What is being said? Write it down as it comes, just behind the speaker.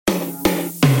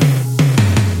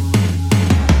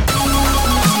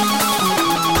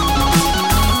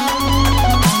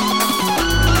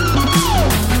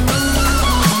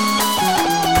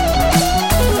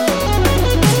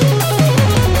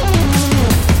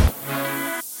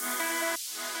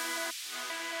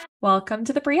Welcome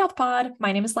to the Pre-Health Pod.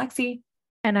 My name is Lexi.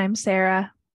 And I'm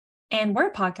Sarah. And we're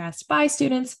a podcast by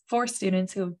students for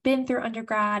students who have been through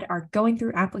undergrad, are going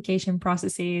through application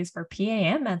processes for PA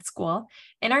and med school,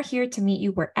 and are here to meet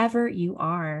you wherever you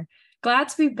are. Glad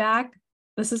to be back.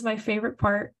 This is my favorite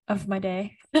part of my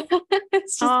day.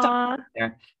 It's just talking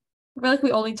there. I feel like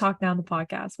we only talk now on the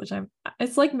podcast,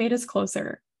 it's like made us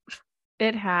closer.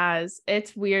 It has.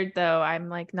 It's weird though. I'm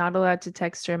like not allowed to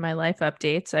text her my life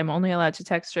updates. I'm only allowed to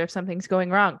text her if something's going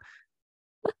wrong.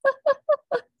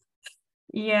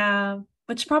 Yeah,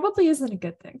 which probably isn't a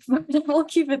good thing. We'll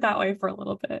keep it that way for a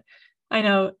little bit. I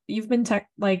know you've been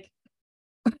like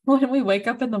when we wake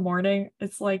up in the morning,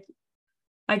 it's like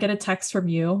I get a text from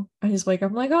you. I just wake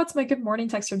up, I'm like, oh, it's my good morning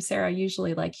text from Sarah.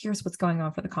 Usually like, here's what's going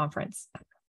on for the conference.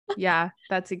 Yeah,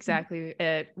 that's exactly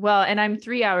it. Well, and I'm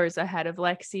 3 hours ahead of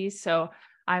Lexi. So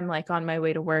I'm like on my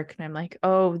way to work and I'm like,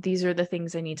 oh, these are the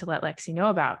things I need to let Lexi know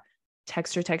about.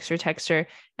 Text her.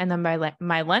 And then by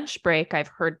my lunch break, I've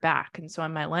heard back. And so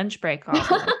on my lunch break, I'm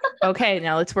like, okay,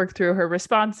 now let's work through her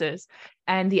responses.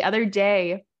 And the other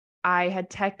day I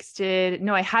hadn't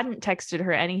texted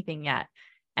her anything yet.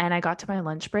 And I got to my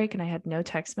lunch break and I had no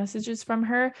text messages from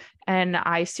her. And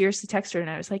I seriously texted her and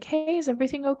I was like, hey, is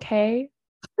everything okay?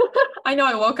 I know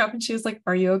I woke up and she was like,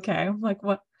 are you okay? I'm like,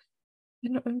 what?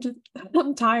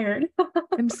 I'm tired.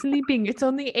 I'm sleeping. It's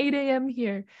only 8 a.m.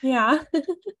 here. Yeah.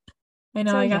 I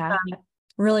know I got that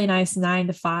really nice 9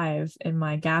 to 5 in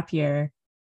my gap year.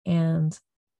 And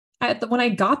when I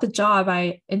got the job,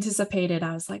 I anticipated,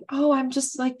 I was like, oh, I'm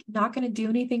just like not going to do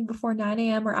anything before 9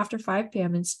 a.m. or after 5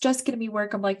 p.m. It's just going to be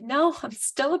work. I'm like, no, I'm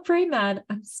still a pre-med.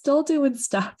 I'm still doing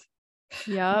stuff.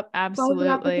 Yep, absolutely.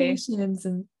 Applications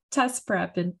and test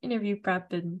prep and interview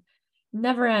prep and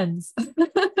never ends.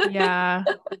 Yeah.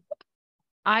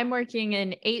 I'm working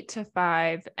in 8 to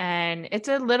 5 and it's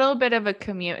a little bit of a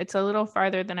commute. It's a little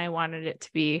farther than I wanted it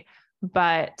to be,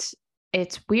 but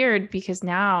it's weird because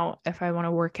now if I want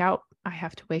to work out, I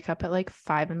have to wake up at like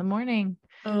 5 a.m.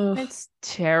 It's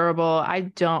terrible.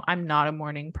 I'm not a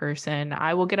morning person.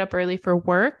 I will get up early for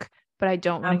work, but I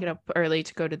don't want to get up early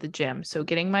to go to the gym. So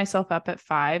getting myself up at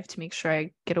 5 to make sure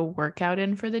I get a workout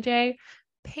in for the day,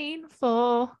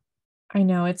 painful. I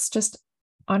know. It's just,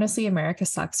 honestly, America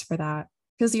sucks for that.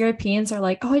 Because Europeans are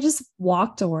like, oh, I just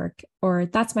walk to work, or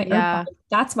that's my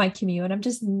commute. And I'm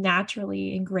just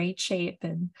naturally in great shape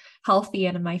and healthy,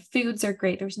 and my foods are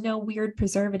great. There's no weird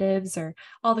preservatives or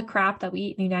all the crap that we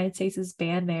eat in the United States is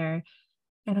banned there.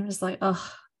 And I'm just like,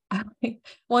 oh,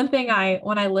 one thing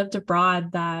when I lived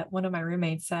abroad that one of my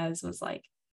roommates says was like,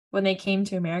 when they came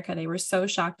to America, they were so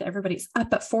shocked that everybody's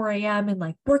up at 4 a.m. and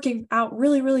like working out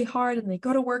really, really hard. And they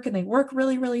go to work and they work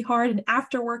really, really hard. And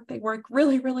after work, they work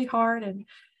really, really hard. And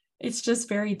it's just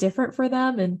very different for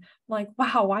them. And I'm like,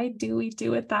 wow, why do we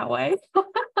do it that way?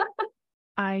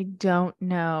 I don't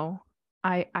know.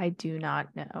 I do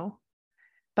not know.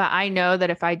 But I know that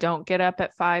if I don't get up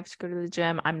at 5 to go to the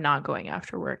gym, I'm not going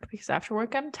after work because after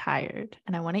work, I'm tired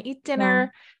and I want to eat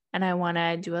dinner and I want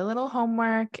to do a little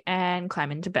homework and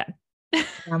climb into bed.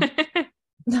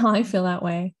 No, I feel that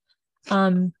way.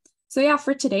 So yeah,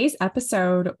 for today's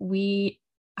episode, we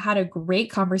had a great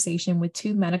conversation with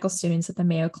two medical students at the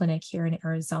Mayo Clinic here in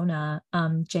Arizona,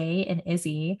 Jay and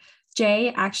Izzy.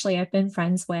 Jay, actually, I've been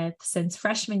friends with since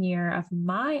freshman year of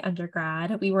my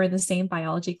undergrad. We were in the same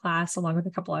biology class along with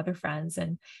a couple other friends,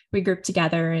 and we grouped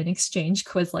together and exchanged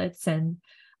Quizlets. And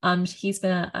he's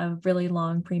been a really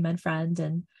long pre-med friend,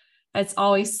 and it's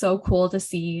always so cool to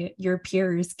see your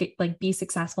peers be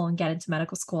successful and get into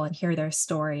medical school and hear their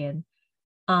story.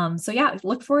 And so yeah,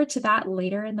 look forward to that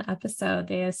later in the episode.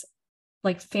 There's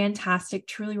like fantastic,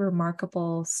 truly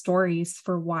remarkable stories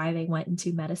for why they went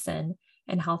into medicine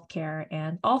and healthcare,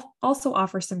 and also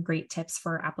offer some great tips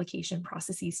for application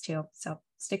processes too. So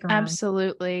stick around.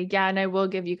 Absolutely. Yeah. And I will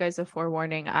give you guys a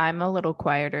forewarning. I'm a little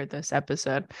quieter this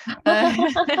episode.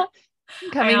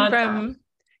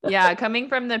 Coming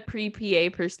from the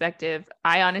pre-PA perspective,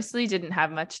 I honestly didn't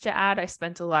have much to add. I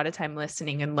spent a lot of time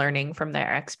listening and learning from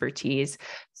their expertise.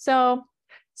 So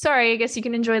sorry, I guess you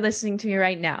can enjoy listening to me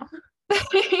right now.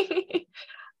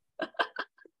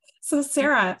 So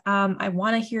Sarah, I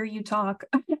want to hear you talk.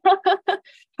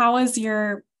 How was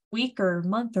your week or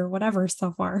month or whatever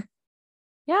so far?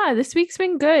 Yeah, this week's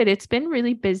been good. It's been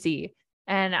really busy.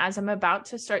 And as I'm about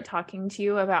to start talking to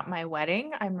you about my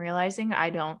wedding, I'm realizing I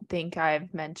don't think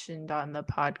I've mentioned on the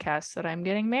podcast that I'm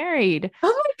getting married.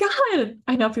 Oh my God.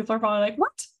 I know people are probably like,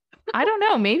 what? I don't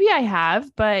know. Maybe I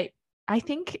have, but I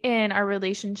think in our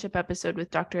relationship episode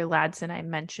with Dr. Ladson, I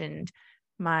mentioned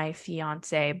my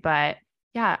fiance, but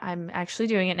yeah, I'm actually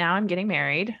doing it now. I'm getting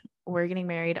married. We're getting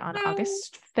married on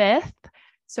August 5th.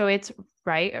 So it's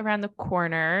right around the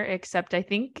corner, except I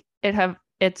think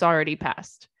it's already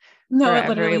passed No, for it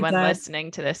literally everyone does.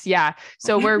 listening to this. Yeah.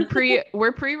 So we're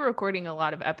pre-recording a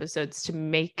lot of episodes to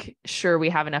make sure we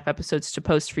have enough episodes to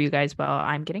post for you guys while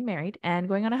I'm getting married and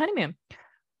going on a honeymoon.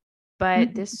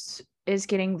 But this is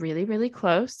getting really, really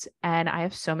close, and I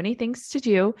have so many things to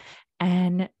do,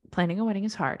 and planning a wedding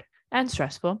is hard and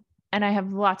stressful, and I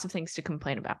have lots of things to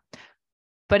complain about.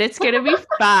 But it's going to be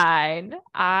fine.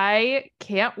 I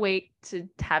can't wait to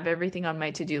have everything on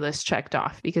my to-do list checked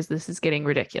off because this is getting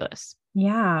ridiculous.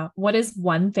 Yeah. What is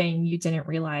one thing you didn't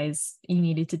realize you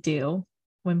needed to do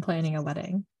when planning a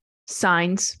wedding?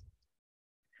 Signs.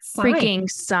 Sign. Freaking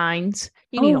signs.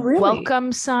 You Oh, need a really?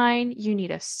 welcome sign. You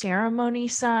need a ceremony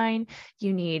sign.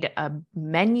 You need a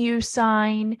menu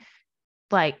sign.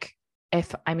 Like,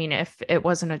 if it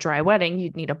wasn't a dry wedding,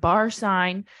 you'd need a bar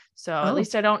sign. So at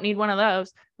least I don't need one of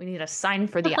those. We need a sign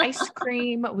for the ice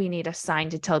cream. We need a sign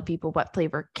to tell people what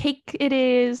flavor cake it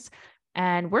is.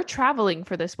 And we're traveling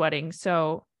for this wedding.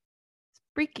 So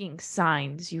freaking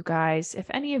signs, you guys. If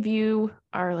any of you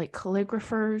are like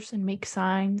calligraphers and make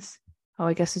signs, oh,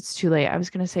 I guess it's too late. I was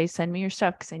going to say, send me your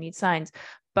stuff because I need signs,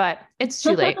 but it's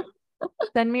too late.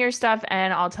 Send me your stuff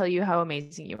and I'll tell you how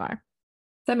amazing you are.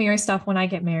 Send me your stuff when I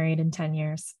get married in 10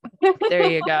 years. There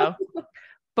you go.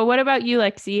 But what about you,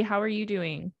 Lexi? How are you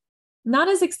doing? Not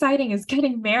as exciting as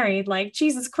getting married. Like,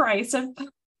 Jesus Christ.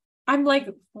 I'm like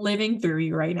living through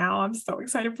you right now. I'm so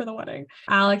excited for the wedding.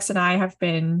 Alix and I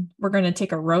we're going to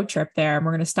take a road trip there and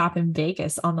we're going to stop in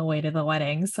Vegas on the way to the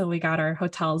wedding. So we got our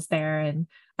hotels there and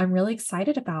I'm really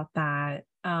excited about that.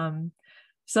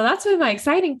 So that's been my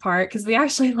exciting part because we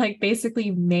actually like basically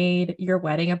made your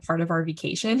wedding a part of our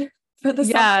vacation for the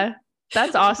summer.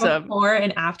 That's awesome. Before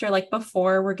and after, like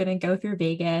before we're going to go through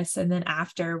Vegas and then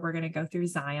after we're going to go through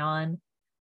Zion.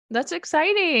 That's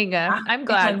exciting. Yeah. I'm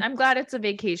glad it's a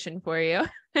vacation for you.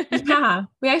 Yeah.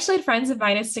 We actually had friends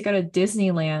invite us to go to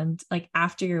Disneyland like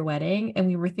after your wedding. And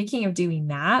we were thinking of doing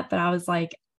that, but I was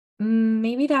like,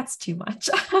 maybe that's too much.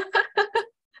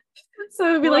 So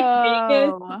it'd be like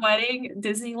Vegas, wedding,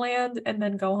 Disneyland, and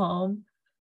then go home.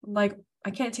 Like,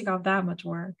 I can't take off that much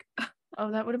work.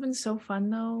 Oh, that would have been so fun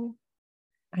though.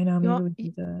 I know. Maybe we can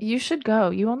do that. You should go.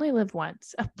 You only live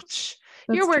once.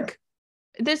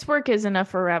 This work isn't a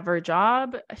forever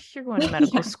job. You're going to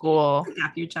medical school. It's a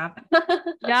gap year job.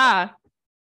 Yeah.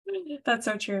 That's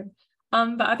so true.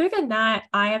 But other than that,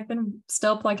 I have been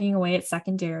still plugging away at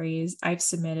secondaries. I've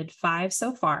submitted 5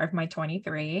 so far of my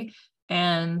 23.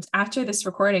 And after this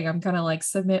recording, I'm gonna like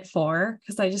submit 4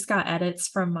 because I just got edits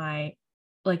from my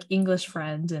like English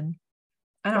friend, and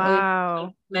I don't really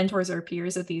have mentors or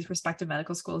peers at these respective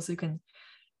medical schools who can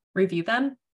review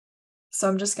them. So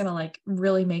I'm just gonna like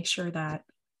really make sure that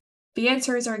the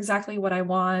answers are exactly what I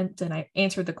want and I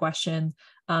answered the question.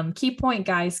 Key point,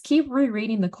 guys, keep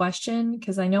rereading the question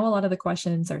because I know a lot of the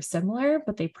questions are similar,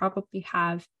 but they probably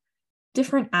have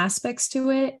different aspects to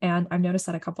it. And I've noticed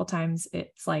that a couple times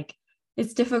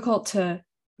it's difficult to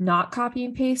not copy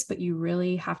and paste, but you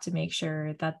really have to make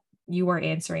sure that you are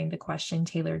answering the question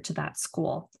tailored to that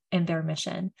school and their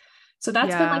mission. So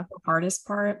that's been like the hardest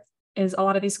part is a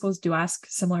lot of these schools do ask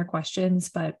similar questions,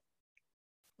 but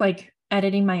like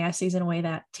editing my essays in a way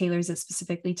that tailors it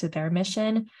specifically to their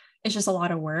mission is just a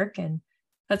lot of work. And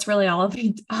that's really all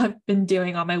I've been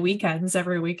doing on my weekends.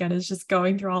 Every weekend is just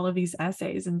going through all of these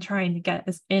essays and trying to get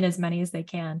in as many as they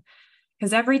can.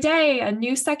 Because every day a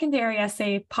new secondary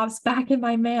essay pops back in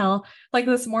my mail. Like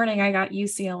this morning, I got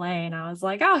UCLA and I was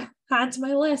like, add to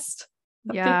my list.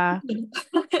 Yeah.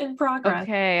 In progress.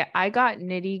 Okay. I got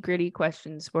nitty-gritty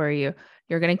questions for you.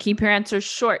 You're going to keep your answers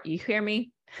short. You hear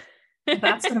me?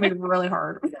 That's going to be really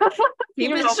hard.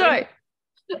 Keep it short.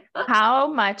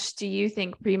 How much do you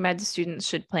think pre-med students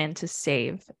should plan to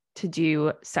save to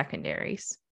do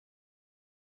secondaries?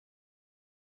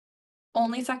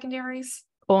 Only secondaries?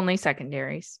 Only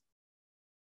secondaries.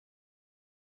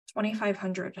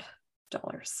 $2,500.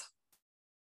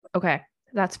 Okay.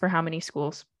 That's for how many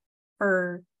schools?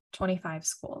 For 25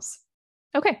 schools.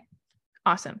 Okay.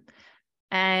 Awesome.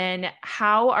 And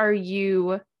how are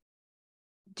you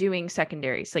doing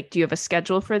secondaries? Like, do you have a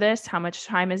schedule for this? How much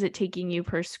time is it taking you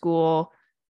per school?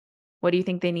 What do you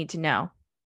think they need to know?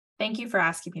 Thank you for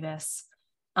asking me this.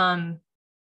 Oh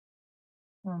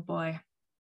boy.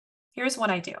 Here's what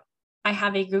I do. I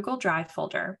have a Google Drive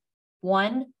folder.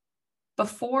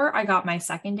 Before I got my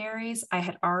secondaries, I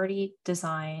had already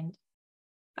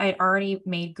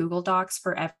made Google Docs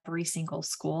for every single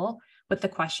school with the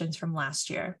questions from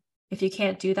last year. If you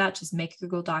can't do that, just make a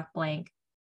Google Doc blank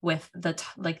with the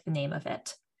name of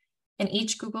it. And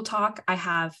each Google Doc I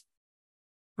have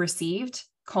received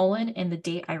colon and the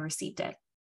date I received it.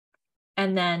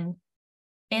 And then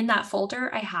in that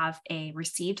folder, I have a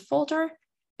received folder,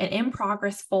 an in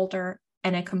progress folder,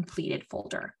 and a completed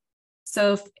folder.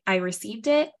 So if I received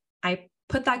it, I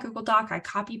put that Google Doc, I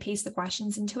copy paste the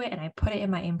questions into it, and I put it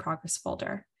in my in progress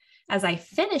folder. As I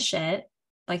finish it,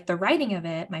 like the writing of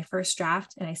it, my first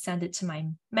draft, and I send it to my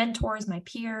mentors, my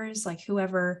peers, like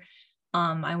whoever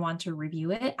I want to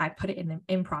review it, I put it in the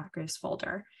in progress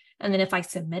folder. And then if I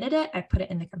submitted it, I put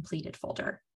it in the completed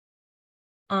folder.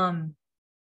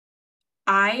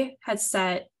 I had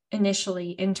set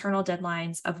initially internal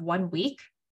deadlines of 1 week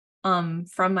from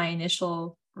my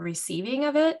initial receiving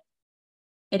of it.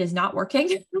 It is not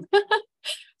working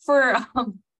for,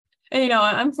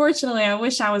 unfortunately, I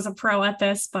wish I was a pro at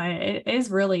this, but it is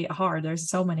really hard. There's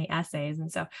so many essays.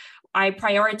 And so I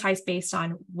prioritized based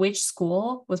on which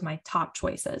school was my top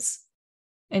choices.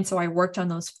 And so I worked on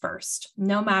those first,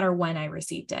 no matter when I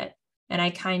received it. And I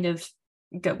kind of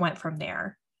went from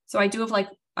there. So I do have like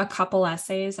a couple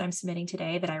essays I'm submitting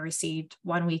today that I received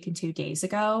 1 week and 2 days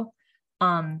ago.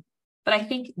 But I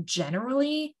think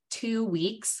generally 2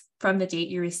 weeks from the date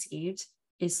you received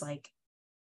is like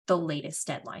the latest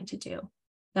deadline to do.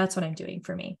 That's what I'm doing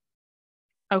for me.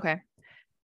 Okay.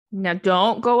 Now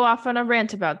don't go off on a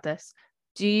rant about this.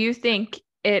 Do you think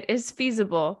it is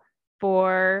feasible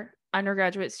for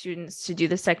undergraduate students to do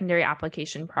the secondary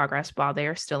application progress while they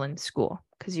are still in school?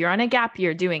 Because you're on a gap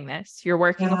year doing this. You're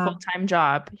working a full-time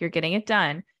job. You're getting it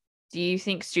done. Do you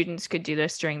think students could do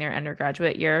this during their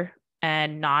undergraduate year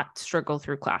and not struggle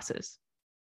through classes?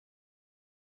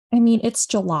 I mean, it's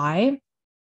July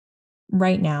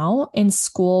right now, and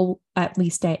school, at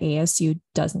least at ASU,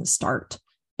 doesn't start.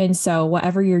 And so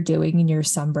whatever you're doing in your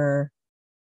summer,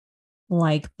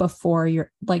 like before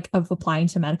you're like of applying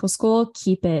to medical school,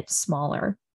 keep it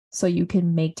smaller so you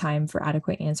can make time for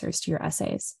adequate answers to your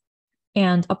essays,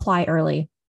 and apply early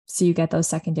so you get those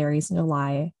secondaries in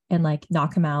July and like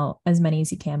knock them out as many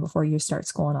as you can before you start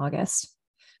school in August.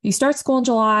 If you start school in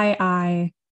July,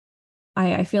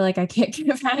 I feel like I can't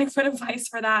give adequate advice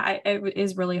for that. It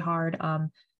is really hard.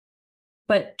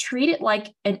 But treat it like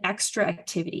an extra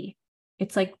activity.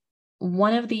 It's like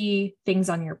one of the things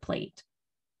on your plate.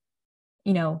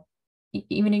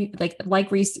 Even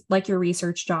like your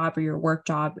research job or your work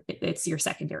job, it's your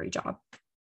secondary job.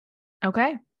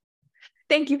 Okay.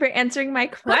 Thank you for answering my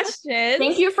questions.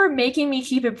 Thank you for making me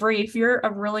keep it brief. You're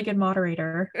a really good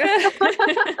moderator.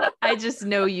 I just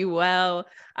know you well.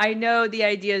 I know the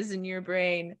ideas in your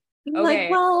brain. Okay. Like,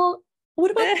 well,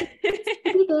 what about this?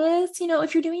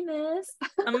 If you're doing this.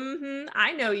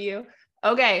 I know you.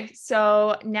 Okay.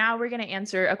 So now we're going to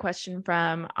answer a question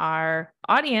from our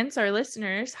audience, our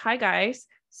listeners. Hi, guys.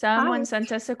 Someone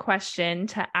sent us a question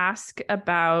to ask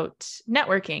about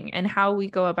networking and how we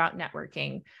go about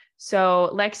networking. So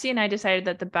Lexi and I decided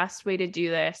that the best way to do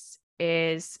this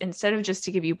is, instead of just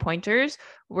to give you pointers,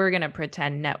 we're going to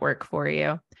pretend network for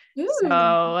you. Ooh.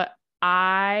 So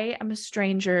I am a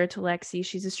stranger to Lexi.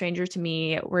 She's a stranger to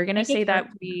me. We're going to say that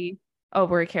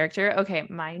we're a character. Okay.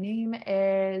 My name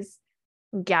is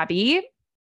Gabby,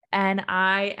 and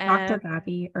I am Dr.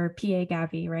 Gabby, or PA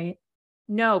Gabby, right?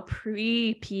 No,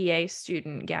 pre-PA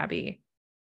student Gabby.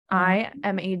 I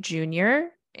am a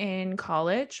junior in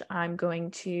college. I'm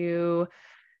going to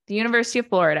the University of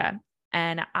Florida,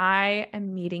 and I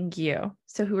am meeting you.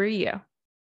 So who are you?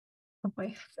 Oh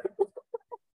boy.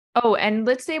 Oh, and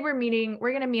let's say we're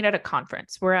going to meet at a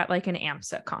conference. We're at like an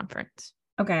AMSA conference.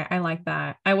 Okay, I like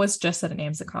that. I was just at an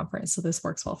AMSA conference, so this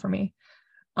works well for me.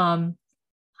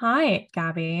 Hi,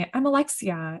 Gabby. I'm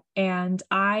Alexia, and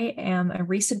I am a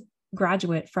recent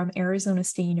graduate from Arizona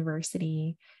State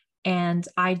University, and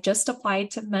I just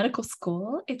applied to medical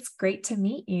school. It's great to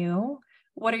meet you.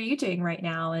 What are you doing right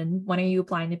now, and when are you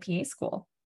applying to PA school?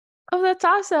 Oh, that's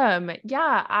awesome.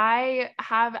 Yeah, I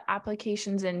have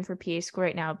applications in for PA school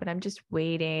right now, but I'm just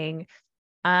waiting.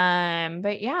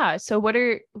 But yeah, so what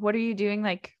are you doing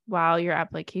like while your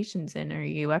application's in? Are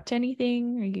you up to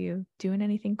anything? Are you doing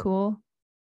anything cool?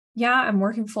 Yeah, I'm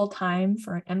working full time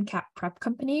for an MCAT prep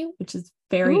company, which is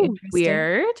very interesting.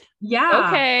 Weird. Yeah.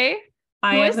 Okay.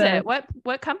 Who is it?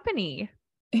 What company?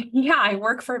 Yeah, I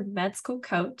work for Med School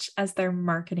Coach as their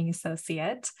marketing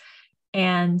associate.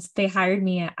 And they hired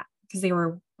me because they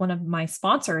were one of my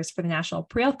sponsors for the National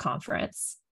Pre-Health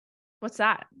Conference. What's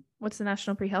that? What's the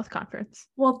National Pre-Health Conference?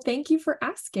 Well, thank you for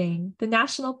asking. The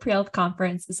National Pre-Health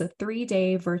Conference is a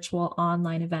 3-day virtual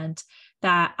online event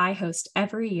that I host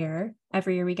every year.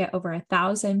 Every year we get over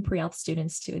 1,000 pre-health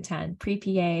students to attend,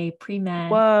 pre-PA,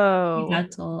 pre-med,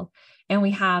 pre-dental. And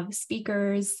we have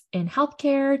speakers in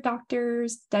healthcare,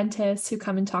 doctors, dentists who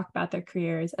come and talk about their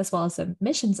careers, as well as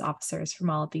admissions officers from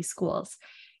all of these schools.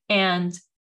 And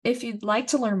if you'd like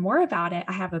to learn more about it,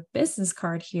 I have a business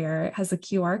card here. It has a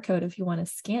QR code if you want to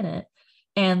scan it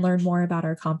and learn more about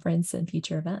our conference and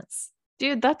future events.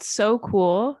 Dude, that's so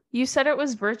cool. You said it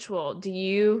was virtual.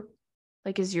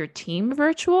 Is your team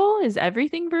virtual? Is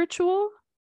everything virtual?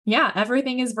 Yeah,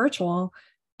 everything is virtual.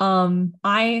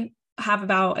 I have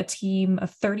about a team of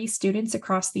 30 students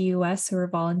across the US who are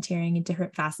volunteering in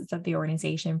different facets of the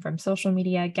organization, from social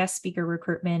media, guest speaker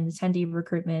recruitment, attendee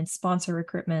recruitment, sponsor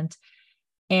recruitment.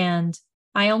 And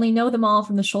I only know them all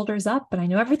from the shoulders up, but I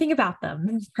know everything about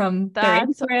them, from their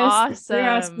That's interests,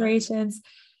 their awesome. aspirations.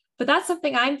 But that's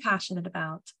something I'm passionate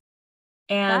about.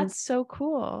 And That's so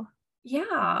cool.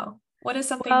 yeah, what is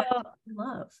something that you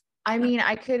love? I mean,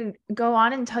 I could go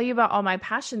on and tell you about all my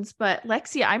passions, but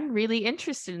Lexi, I'm really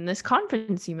interested in this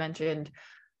conference you mentioned.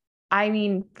 I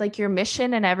mean, like your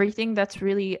mission and everything, that's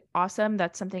really awesome.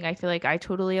 That's something I feel like I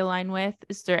totally align with.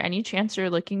 Is there any chance you're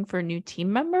looking for new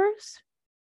team members?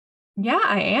 Yeah,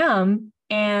 I am.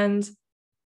 And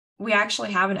we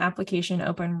actually have an application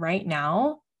open right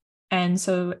now. And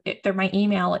so my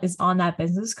email is on that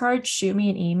business card. Shoot me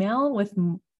an email with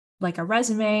like a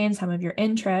resume and some of your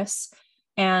interests.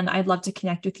 And I'd love to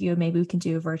connect with you. Maybe we can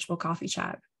do a virtual coffee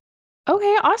chat.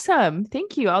 Okay, awesome.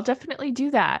 Thank you. I'll definitely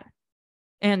do that.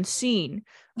 And scene.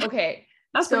 Okay.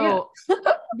 So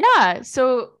yeah.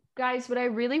 So guys, what I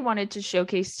really wanted to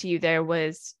showcase to you there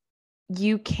was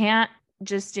you can't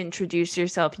just introduce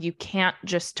yourself. You can't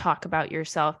just talk about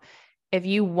yourself. If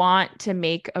you want to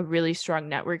make a really strong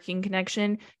networking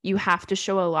connection, you have to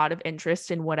show a lot of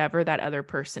interest in whatever that other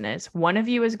person is. One of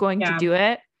you is going to do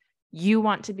it. You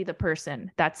want to be the person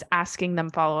that's asking them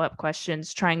follow-up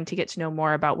questions, trying to get to know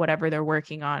more about whatever they're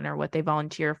working on or what they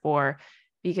volunteer for,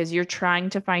 because you're trying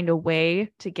to find a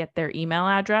way to get their email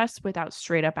address without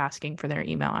straight up asking for their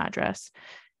email address.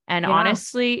 And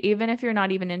honestly, even if you're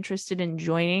not even interested in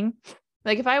joining,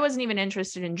 like if I wasn't even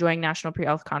interested in joining National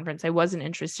Pre-Health Conference, I wasn't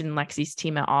interested in Lexi's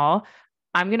team at all,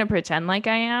 I'm going to pretend like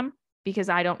I am because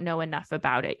I don't know enough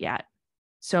about it yet.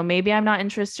 So maybe I'm not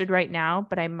interested right now,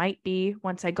 but I might be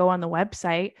once I go on the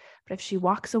website. But if she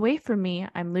walks away from me,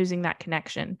 I'm losing that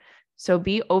connection. So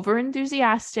be over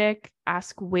enthusiastic,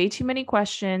 ask way too many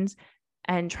questions,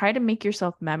 and try to make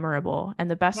yourself memorable.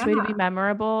 And the best way to be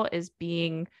memorable is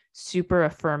being super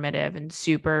affirmative and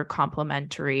super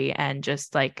complimentary and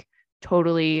just like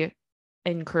totally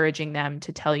encouraging them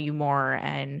to tell you more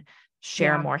and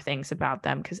share more things about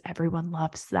them, because everyone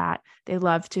loves that. They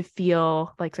love to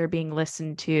feel like they're being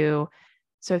listened to.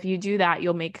 So if you do that,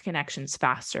 you'll make connections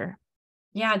faster.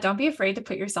 Yeah, don't be afraid to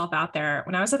put yourself out there.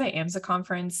 When I was at the AMSA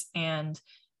conference, and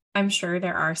I'm sure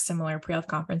there are similar pre-health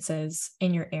conferences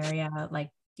in your area, like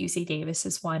UC Davis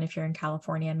is one if you're in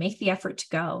California, make the effort to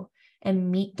go and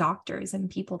meet doctors and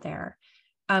people there.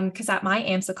 Because at my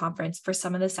AMSA conference, for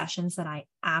some of the sessions that I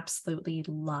absolutely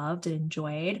loved and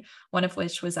enjoyed, one of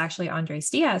which was actually Andres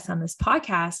Diaz on this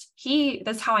podcast,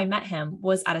 that's how I met him,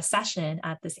 was at a session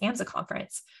at this AMSA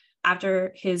conference.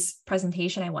 After his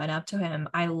presentation, I went up to him.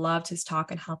 I loved his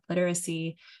talk on health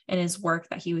literacy and his work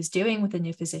that he was doing with the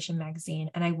New Physician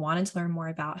magazine. And I wanted to learn more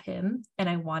about him and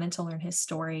I wanted to learn his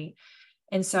story.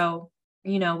 And so,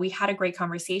 we had a great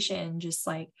conversation, just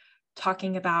like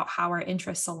talking about how our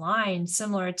interests align,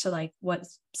 similar to like what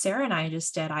Sarah and I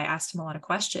just did. I asked him a lot of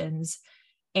questions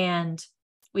and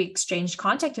we exchanged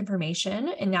contact information,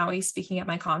 and now he's speaking at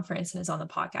my conference and is on the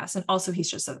podcast. And also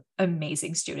he's just an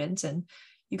amazing student, and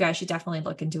you guys should definitely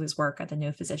look into his work at the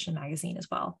New Physician magazine as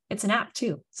well. It's an app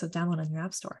too, so download on your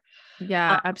app store.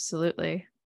 Yeah, absolutely.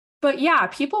 But yeah,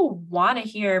 people want to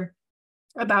hear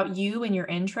about you and your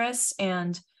interests.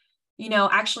 And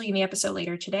actually in the episode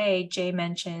later today, Jay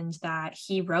mentioned that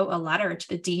he wrote a letter to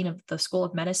the dean of the School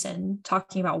of Medicine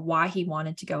talking about why he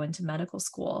wanted to go into medical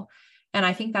school. And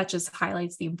I think that just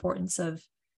highlights the importance of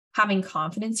having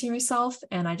confidence in yourself.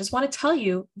 And I just want to tell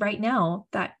you right now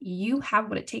that you have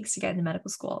what it takes to get into medical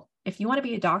school. If you want to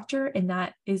be a doctor and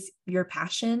that is your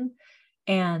passion,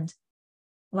 and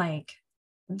like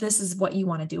this is what you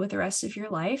want to do with the rest of your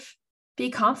life,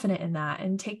 be confident in that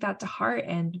and take that to heart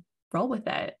and roll with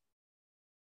it.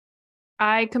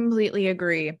 I completely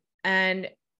agree. And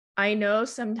I know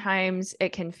sometimes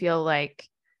it can feel like,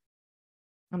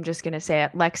 I'm just going to say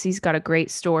it, Lexi's got a great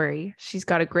story. She's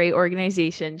got a great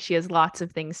organization. She has lots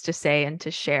of things to say and to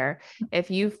share.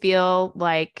 If you feel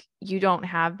like you don't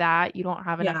have that, you don't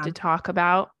have enough to talk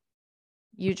about,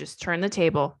 you just turn the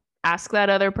table, ask that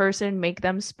other person, make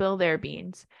them spill their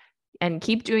beans. and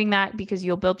keep doing that, because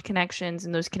you'll build connections,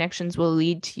 and those connections will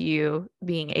lead to you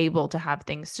being able to have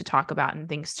things to talk about and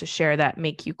things to share that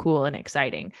make you cool and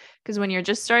exciting. Because when you're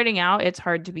just starting out, it's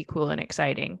hard to be cool and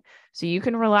exciting. So you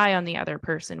can rely on the other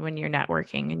person when you're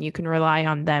networking, and you can rely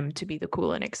on them to be the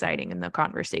cool and exciting in the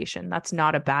conversation. That's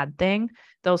not a bad thing.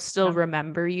 They'll still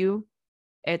remember you.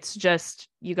 It's just,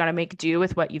 you got to make do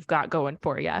with what you've got going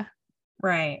for you.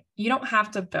 Right. You don't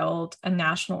have to build a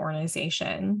national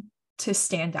organization to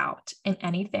stand out in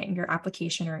anything, your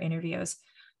application or interviews.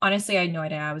 Honestly, I had no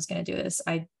idea I was going to do this.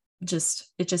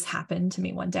 It just happened to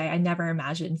me one day. I never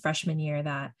imagined freshman year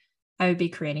that I would be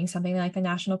creating something like the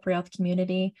National Pre-Health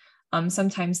Community.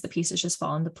 Sometimes the pieces just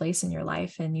fall into place in your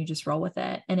life and you just roll with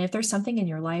it. And if there's something in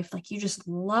your life, like you just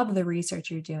love the research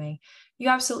you're doing, you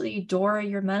absolutely adore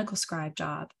your medical scribe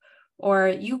job, or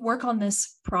you work on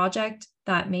this project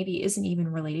that maybe isn't even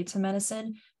related to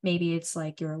medicine. Maybe it's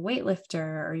like you're a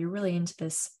weightlifter, or you're really into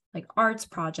this like arts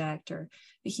project or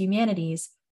the humanities.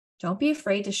 Don't be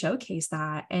afraid to showcase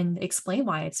that and explain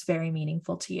why it's very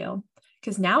meaningful to you.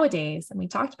 Because nowadays, and we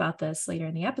talked about this later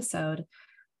in the episode,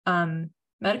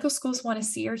 medical schools want to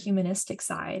see your humanistic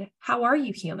side. How are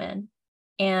you human?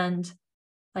 And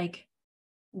like,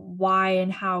 why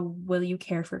and how will you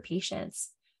care for patients?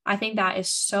 I think that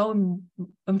is so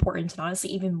important, and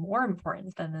honestly, even more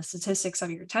important than the statistics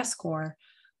of your test score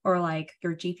or like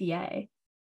your GPA.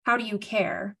 How do you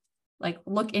care? Like,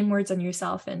 look inwards on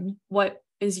yourself, and what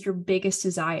is your biggest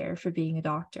desire for being a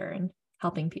doctor and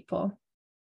helping people?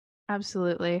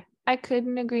 Absolutely. I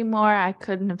couldn't agree more. I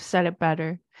couldn't have said it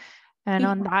better. And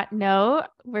on that note,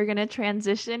 we're going to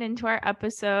transition into our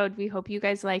episode. We hope you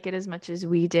guys like it as much as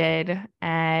we did.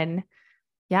 And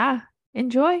yeah,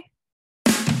 enjoy.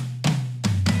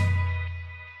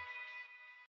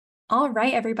 All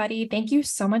right, everybody. Thank you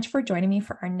so much for joining me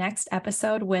for our next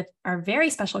episode with our very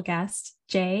special guests,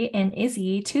 Jay and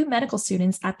Izzy, two medical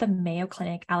students at the Mayo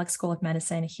Clinic, Alix School of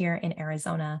Medicine here in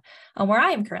Arizona, where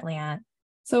I am currently at.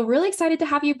 So really excited to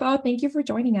have you both. Thank you for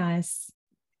joining us.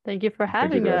 Thank you for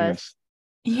having us.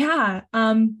 Yeah.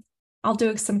 I'll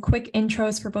do some quick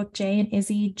intros for both Jay and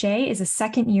Izzy. Jay is a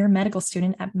second-year medical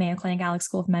student at Mayo Clinic, Alix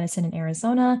School of Medicine in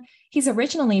Arizona. He's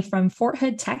originally from Fort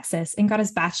Hood, Texas, and got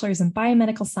his bachelor's in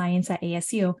biomedical science at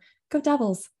ASU. Go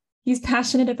Devils! He's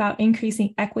passionate about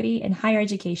increasing equity in higher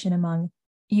education among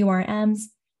URMs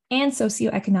and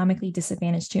socioeconomically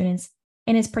disadvantaged students,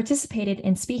 and has participated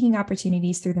in speaking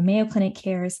opportunities through the Mayo Clinic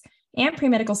Cares and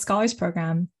Pre-Medical Scholars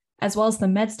Program, as well as the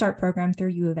MedStart program through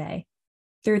U of A.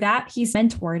 Through that, he's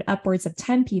mentored upwards of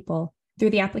 10 people through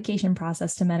the application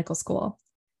process to medical school.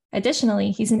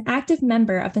 Additionally, he's an active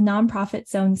member of the nonprofit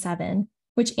Zone 7,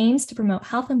 which aims to promote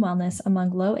health and wellness among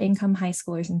low-income high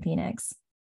schoolers in Phoenix.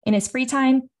 In his free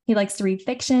time, he likes to read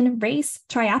fiction, race,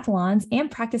 triathlons, and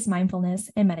practice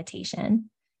mindfulness and meditation.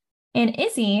 And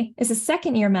Izzy is a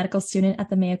second-year medical student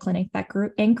at the Mayo Clinic that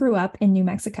grew up in New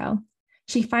Mexico.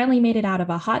 She finally made it out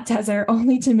of a hot desert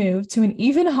only to move to an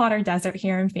even hotter desert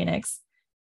here in Phoenix.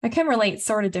 I can relate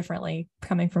sort of differently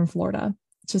coming from Florida.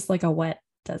 It's just like a wet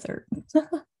desert.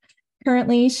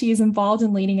 Currently, she is involved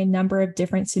in leading a number of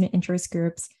different student interest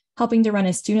groups, helping to run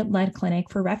a student-led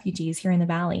clinic for refugees here in the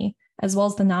Valley, as well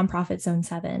as the nonprofit Zone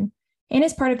 7, and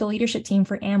is part of the leadership team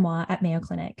for AMWA at Mayo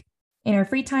Clinic. In her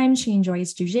free time, she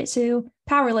enjoys jujitsu,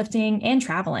 powerlifting, and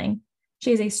traveling. She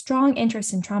has a strong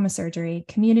interest in trauma surgery,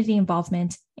 community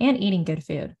involvement, and eating good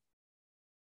food.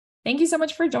 Thank you so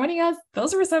much for joining us.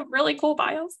 Those were some really cool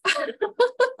bios.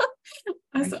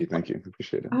 Thank you.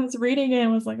 Appreciate it. I was reading it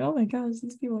and was like, oh my gosh,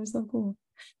 these people are so cool.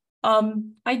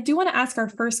 I do want to ask our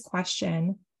first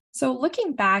question. So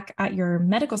looking back at your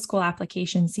medical school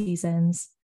application seasons,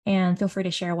 and feel free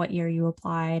to share what year you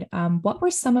applied, what were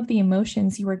some of the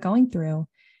emotions you were going through?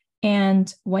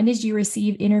 And when did you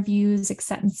receive interviews,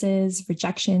 acceptances,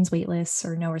 rejections, waitlists,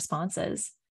 or no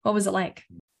responses? What was it like?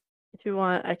 If you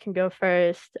want, I can go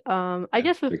first. I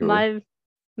guess with my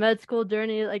med school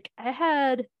journey, like I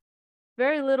had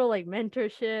very little like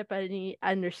mentorship, any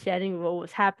understanding what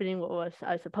was happening, what was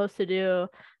I supposed to do.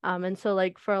 And so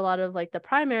like for a lot of like the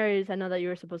primaries, I know that you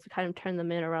were supposed to kind of turn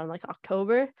them in around like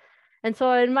October. And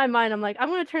so in my mind, I'm like, I'm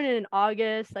going to turn it in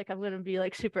August. Like I'm going to be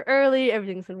like super early.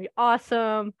 Everything's going to be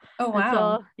awesome. Oh, wow. And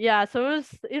so, yeah, so it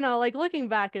was, like looking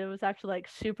back, it was actually like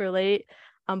super late.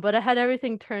 But I had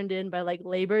everything turned in by like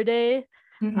Labor Day.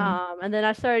 Mm-hmm. And then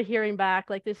I started hearing back,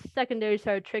 like this secondary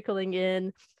started trickling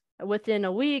in within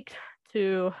a week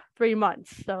to 3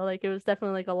 months. So like it was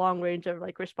definitely like a long range of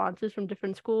like responses from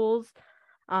different schools.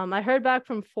 I heard back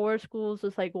from 4 schools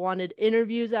just like wanted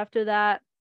interviews after that.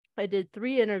 I did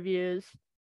 3 interviews.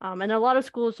 And a lot of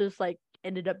schools just like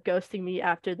ended up ghosting me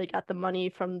after they got the money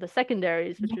from the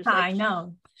secondaries, which was like I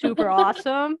know. super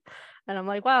awesome. And I'm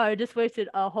like, wow, I just wasted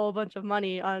a whole bunch of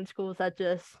money on schools that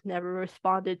just never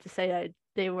responded to say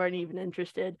they weren't even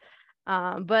interested.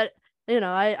 But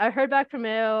I heard back from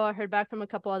Mayo. I heard back from a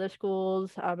couple other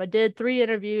schools. I did 3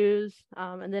 interviews.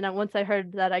 And then once I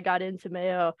heard that I got into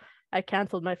Mayo, I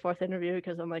canceled my 4th interview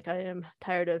because I'm like, I am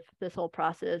tired of this whole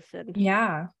process. And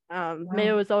yeah,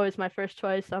 Mayo was always my first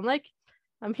choice. So I'm like,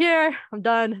 I'm here. I'm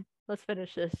done. Let's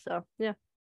finish this. So yeah.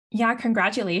 Yeah,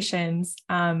 congratulations.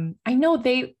 I know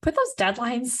they put those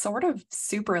deadlines sort of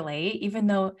super late, even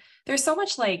though there's so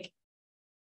much like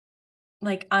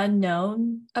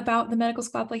unknown about the medical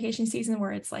school application season,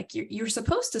 where it's like you're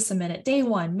supposed to submit it day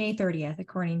 1, May 30th,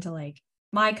 according to like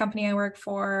my company I work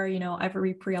for,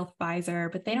 every pre-health advisor,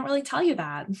 but they don't really tell you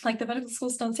that. Like the medical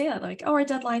schools don't say that, like, oh, our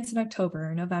deadline's in October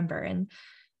or November. And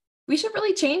we should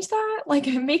really change that, like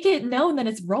make it known that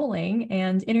it's rolling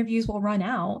and interviews will run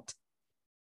out.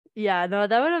 Yeah, no,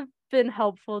 that would have been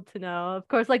helpful to know. Of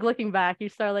course, like looking back, you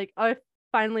start like, oh, I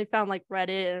finally found like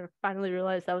Reddit and finally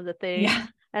realized that was a thing. Yeah.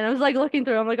 And I was like looking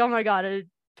through, I'm like, oh my God, I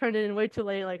turned it in way too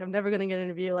late. Like, I'm never gonna get an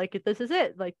interview. Like, this is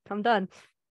it. Like, I'm done.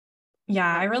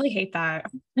 Yeah, I really hate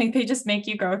that. Like they just make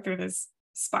you go through this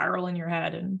spiral in your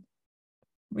head, and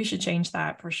we should change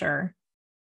that for sure.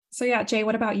 So yeah, Jay,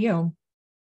 what about you?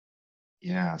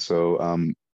 Yeah, so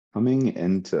coming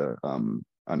into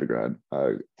undergrad,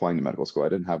 applying to medical school, I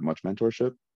didn't have much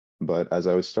mentorship, but as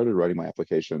I was started writing my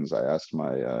applications, I asked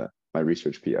my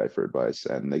research PI for advice,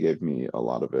 and they gave me a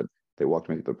lot of it. They walked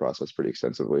me through the process pretty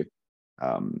extensively.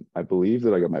 I believe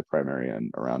that I got my primary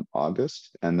in around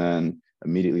August, and then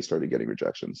immediately started getting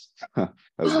rejections. That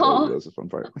was a fun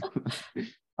part.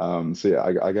 So yeah,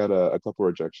 I got a couple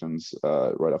rejections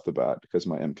right off the bat because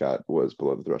my MCAT was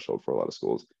below the threshold for a lot of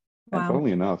schools. And Wow.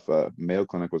 funnily enough, Mayo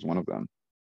Clinic was one of them.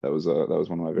 That was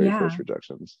one of my very first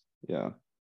rejections. Yeah,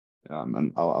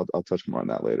 and I'll touch more on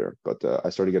that later. But I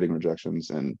started getting rejections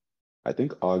in, I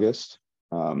think, August.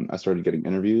 I started getting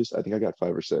interviews. I think I got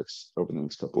 5 or 6 over the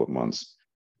next couple of months.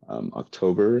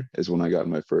 October is when I got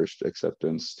my first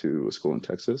acceptance to a school in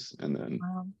Texas, and then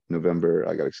November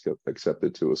I got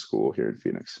accepted to a school here in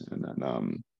Phoenix. And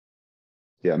then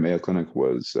yeah, Mayo Clinic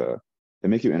was they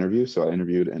make you interview. So I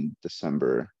interviewed in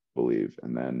December, I believe,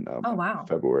 and then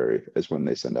February is when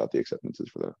they send out the acceptances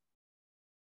for that.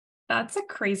 That's a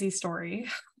crazy story.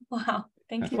 Wow.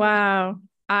 Thank you. Wow.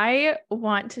 I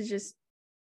want to just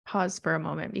pause for a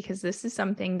moment because this is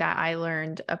something that I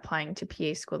learned applying to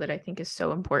PA school that I think is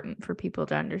so important for people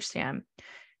to understand.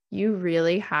 You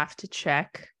really have to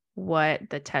check what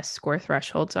the test score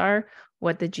thresholds are,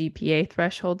 what the GPA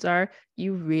thresholds are.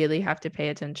 You really have to pay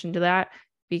attention to that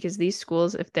because these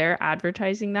schools, if they're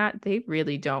advertising that, they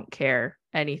really don't care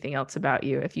anything else about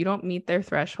you. If you don't meet their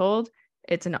threshold,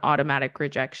 it's an automatic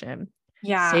rejection.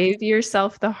 Yeah. Save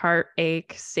yourself the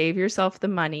heartache, save yourself the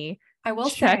money. I will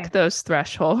check those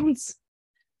thresholds.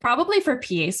 Probably for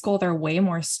PA school, they're way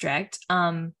more strict.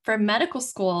 For medical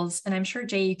schools, and I'm sure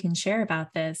Jay, you can share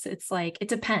about this. It's like, it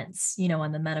depends,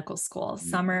 on the medical school.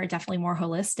 Some are definitely more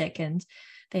holistic and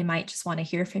they might just want to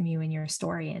hear from you and your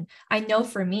story. And I know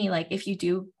for me, like if you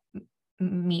do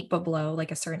meet below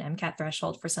like a certain MCAT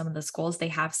threshold for some of the schools, they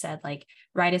have said like,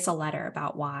 write us a letter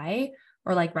about why,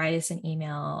 or like write us an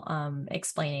email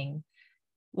explaining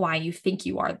why you think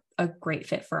you are a great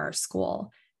fit for our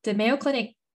school. Did Mayo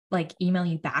Clinic like email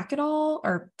you back at all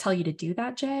or tell you to do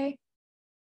that, Jay?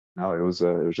 No, it was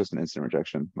just an instant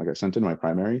rejection. Like I sent in my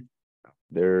primary.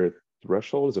 Their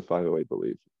threshold is a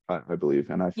 508, I believe,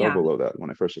 and I fell below that when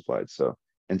I first applied. So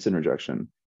instant rejection.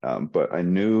 But I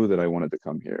knew that I wanted to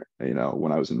come here.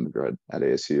 When I was in undergrad at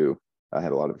ASU, I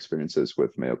had a lot of experiences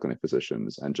with Mayo Clinic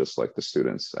physicians and just like the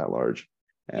students at large.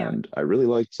 And I really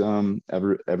liked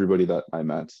everybody that I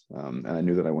met, and I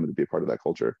knew that I wanted to be a part of that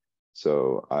culture.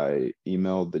 So I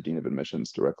emailed the dean of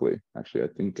admissions directly. Actually, I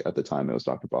think at the time it was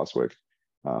Dr. Boswick,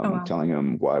 telling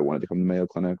him why I wanted to come to Mayo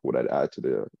Clinic, what I'd add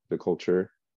to the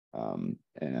culture.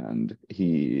 And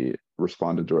he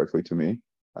responded directly to me,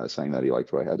 saying that he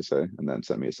liked what I had to say, and then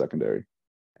sent me a secondary.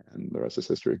 And the rest is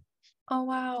history. Oh,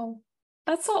 wow.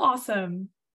 That's so awesome.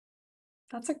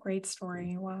 That's a great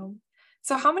story. Wow.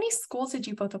 So how many schools did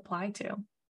you both apply to?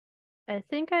 I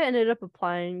think I ended up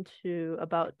applying to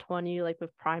about 20, like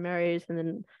with primaries, and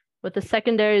then with the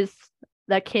secondaries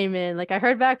that came in, like I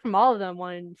heard back from all of them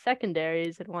wanting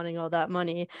secondaries and wanting all that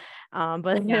money.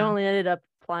 But I only ended up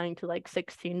applying to like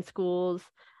 16 schools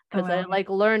because I like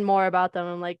learned more about them.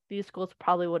 I'm like, these schools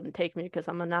probably wouldn't take me because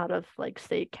I'm an out of like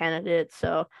state candidate.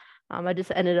 So I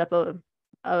just ended up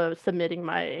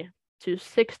submitting to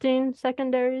 16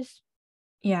 secondaries.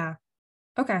 Yeah.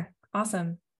 Okay.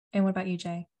 Awesome. And what about you,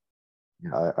 Jay?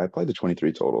 Yeah, I applied to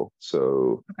 23 total.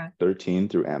 So Okay. 13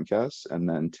 through AMCAS and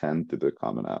then 10 through the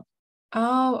Common App.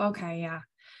 Oh, okay. Yeah.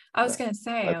 I was Yeah, going to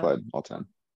say, I applied all 10.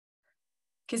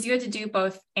 because you had to do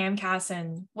both AMCAS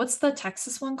and what's the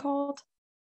Texas one called?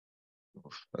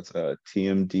 That's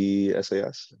TMD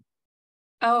SAS.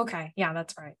 Oh, okay. Yeah,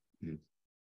 that's right. Mhm.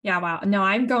 Yeah, wow. No,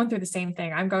 I'm going through the same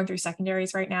thing. I'm going through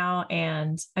secondaries right now,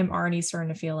 and I'm already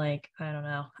starting to feel like, I don't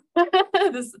know.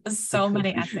 This is so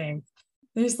many essays.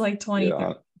 There's like 20.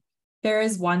 Yeah. There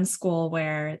is one school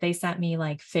where they sent me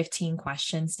like 15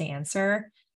 questions to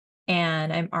answer,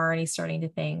 and I'm already starting to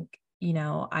think,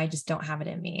 I just don't have it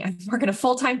in me. I'm working a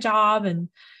full-time job and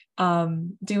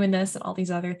doing this and all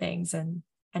these other things, and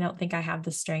I don't think I have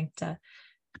the strength to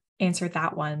answer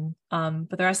that one.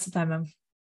 But the rest of the time, I'm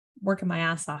working my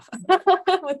ass off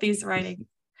with these writing.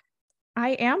 I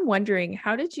am wondering,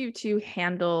 how did you two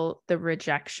handle the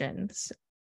rejections?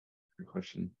 Good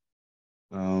question.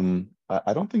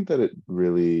 I don't think that it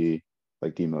really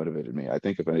like demotivated me. I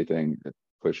think if anything, it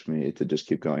pushed me to just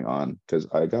keep going on because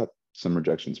I got some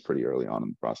rejections pretty early on in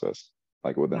the process,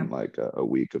 like within like a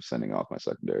week of sending off my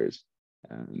secondaries.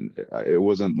 And it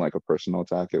wasn't like a personal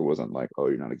attack. It wasn't like, oh,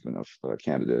 you're not a good enough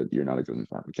candidate. You're not a good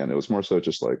enough applicant. It was more so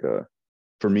just like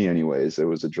for me anyways, it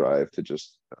was a drive to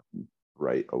just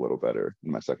write a little better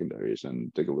in my secondaries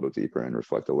and dig a little deeper and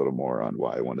reflect a little more on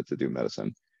why I wanted to do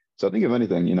medicine. So I think if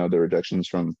anything, the rejections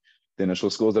from the initial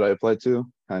schools that I applied to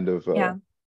kind of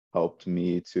helped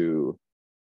me to,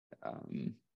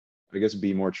 I guess,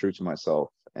 be more true to myself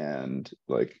and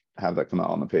like have that come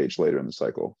out on the page later in the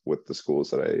cycle with the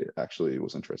schools that I actually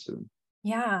was interested in.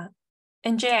 Yeah.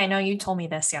 And Jay, I know you told me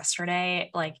this yesterday,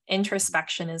 like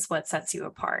introspection is what sets you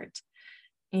apart.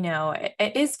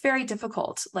 It is very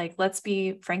difficult. Like, let's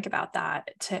be frank about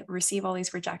that, to receive all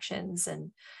these rejections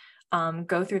and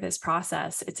go through this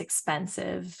process. It's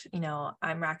expensive.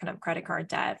 I'm racking up credit card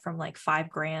debt from like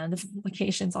 $5,000 of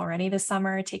applications already this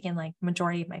summer, taking like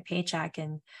majority of my paycheck.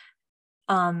 And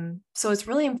so it's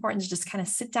really important to just kind of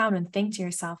sit down and think to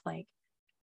yourself, like,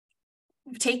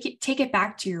 take it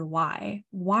back to your why.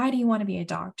 Why do you want to be a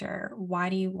doctor? Why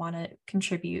do you want to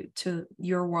contribute to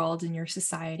your world and your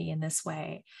society in this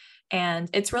way? And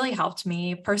it's really helped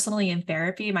me personally in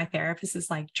therapy. My therapist is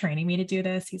like training me to do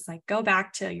this. He's like, go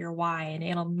back to your why, and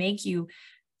it'll make you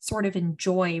sort of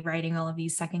enjoy writing all of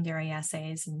these secondary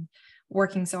essays and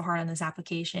working so hard on this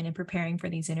application and preparing for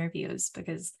these interviews,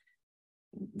 because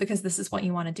this is what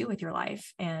you want to do with your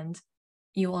life. And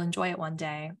you will enjoy it one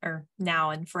day, or now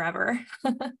and forever.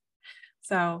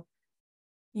 So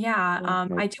yeah,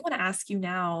 I do want to ask you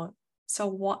now, so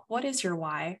what is your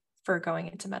why for going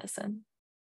into medicine?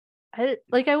 I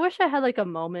wish I had like a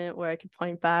moment where I could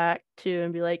point back to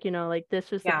and be like, like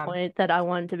this was the point that I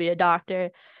wanted to be a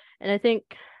doctor. And I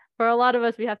think for a lot of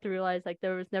us, we have to realize like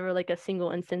there was never like a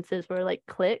single instances where like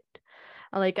clicked.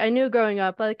 Like I knew growing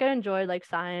up, like I enjoyed like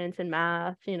science and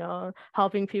math,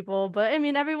 helping people. But I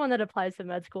mean, everyone that applies to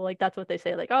med school, like that's what they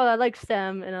say, like, oh, I like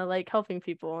STEM and I like helping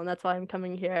people, and that's why I'm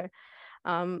coming here.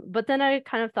 But then I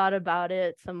kind of thought about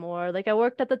it some more. Like I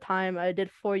worked at the time, I did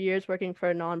 4 years working for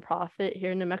a nonprofit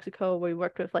here in New Mexico where we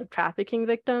worked with like trafficking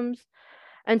victims.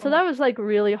 And so that was like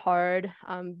really hard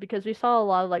because we saw a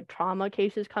lot of like trauma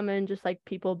cases come in, just like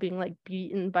people being like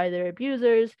beaten by their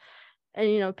abusers,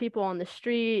 and people on the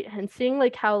street, and seeing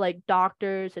like how like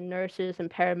doctors and nurses and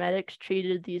paramedics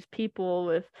treated these people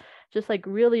with just like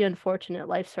really unfortunate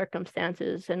life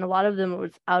circumstances, and a lot of them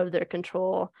was out of their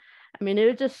control. To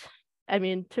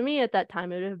me at that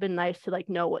time it would have been nice to like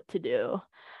know what to do,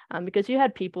 because you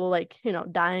had people like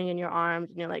dying in your arms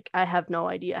and you're like, I have no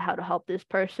idea how to help this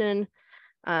person.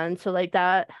 And so like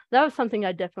that was something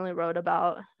I definitely wrote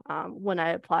about when I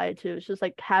applied to. It's just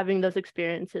like having those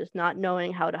experiences, not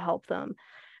knowing how to help them,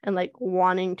 and like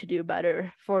wanting to do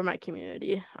better for my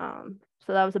community.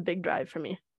 So that was a big drive for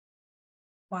me.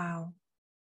 Wow.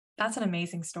 That's an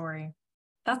amazing story.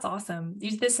 That's awesome.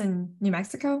 You did this in New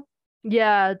Mexico?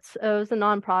 Yeah, it was a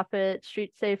nonprofit,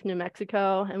 Street Safe New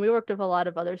Mexico, and we worked with a lot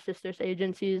of other sisters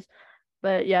agencies.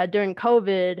 But yeah, during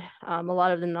COVID, a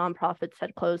lot of the nonprofits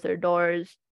had closed their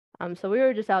doors. So we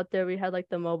were just out there. We had like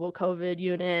the mobile COVID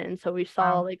unit, and so we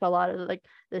saw like a lot of like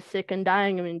the sick and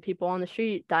dying. I mean, people on the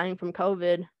street dying from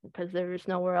COVID because there was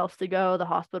nowhere else to go. The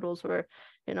hospitals were,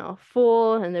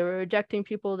 full, and they were rejecting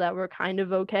people that were kind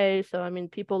of okay. So I mean,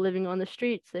 people living on the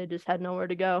streets, they just had nowhere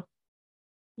to go.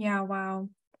 Yeah, wow.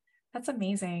 That's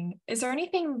amazing. Is there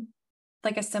anything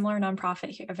like a similar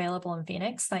nonprofit available in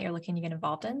Phoenix that you're looking to get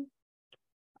involved in?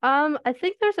 I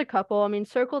think there's a couple. I mean,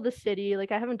 Circle the City,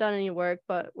 like I haven't done any work,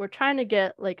 but we're trying to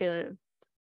get like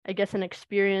I guess, an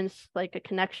experience, like a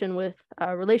connection with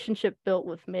a relationship built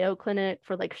with Mayo Clinic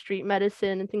for like street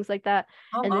medicine and things like that.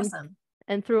 Oh, And then awesome.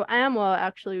 and through AMWA,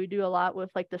 actually, we do a lot with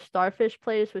like the Starfish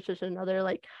Place, which is another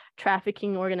like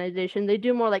trafficking organization. They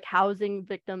do more like housing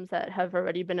victims that have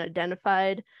already been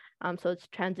identified. So it's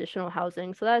transitional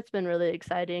housing. So that's been really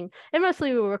exciting. And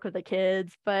mostly we work with the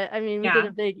kids, but I mean, we did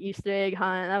a big Easter egg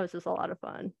hunt. That was just a lot of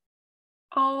fun.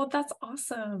 Oh, that's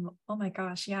awesome. Oh my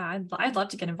gosh. Yeah, I'd love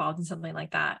to get involved in something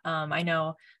like that. I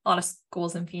know a lot of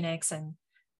schools in Phoenix. And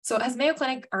so has Mayo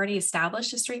Clinic already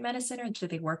established a street medicine, or do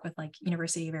they work with like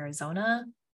University of Arizona?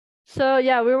 So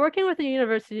yeah, we were working with the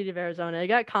University of Arizona. It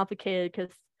got complicated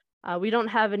because we don't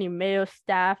have any Mayo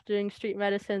staff doing street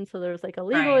medicine, so there was like a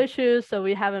legal issue, so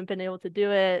we haven't been able to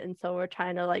do it, and so we're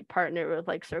trying to like partner with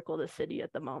like Circle the City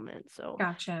at the moment. So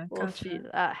we'll see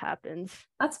if that happens.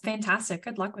 That's fantastic.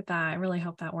 Good luck with that. I really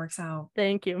hope that works out.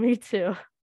 Thank you. Me too.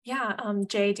 Yeah.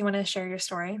 Jay, do you want to share your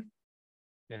story?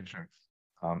 Yeah, sure.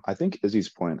 I think Izzy's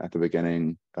point at the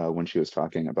beginning, when she was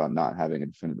talking about not having a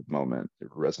definitive moment, it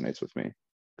resonates with me,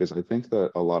 because I think that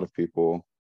a lot of people,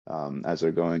 as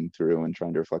they're going through and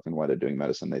trying to reflect on why they're doing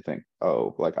medicine, they think,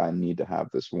 oh, like I need to have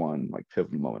this one like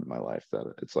pivotal moment in my life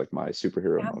that it's like my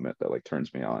superhero moment that like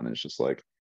turns me on. And it's just like,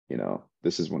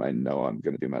 this is when I know I'm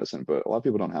going to do medicine. But a lot of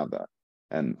people don't have that.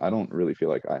 And I don't really feel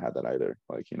like I had that either.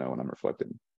 Like, when I'm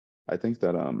reflecting, I think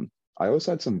that I always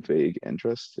had some vague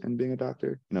interest in being a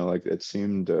doctor. Like it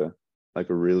seemed like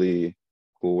a really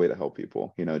cool way to help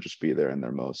people, just be there in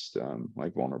their most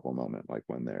like vulnerable moment, like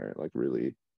when they're like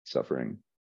really suffering.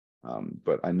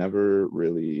 But I never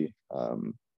really thought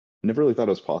it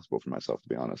was possible for myself, to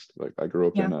be honest. Like I grew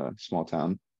up in a small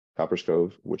town, Copper's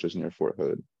Cove, which is near Fort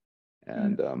Hood.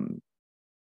 And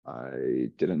I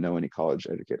didn't know any college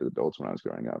educated adults when I was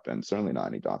growing up, and certainly not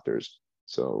any doctors.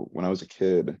 So when I was a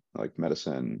kid, like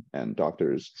medicine and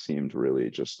doctors seemed really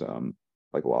just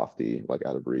like lofty, like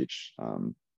out of reach,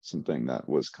 something that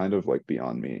was kind of like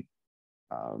beyond me.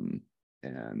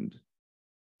 And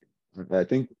I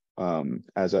think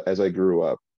as I grew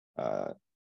up,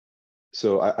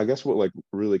 so I guess what like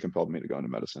really compelled me to go into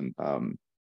medicine.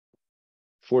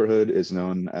 Fort Hood is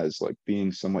known as like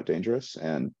being somewhat dangerous,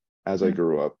 and as I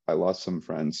grew up, I lost some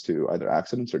friends to either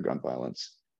accidents or gun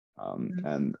violence.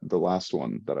 And the last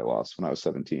one that I lost when I was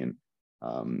 17,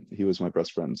 he was my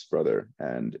best friend's brother.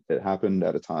 And it happened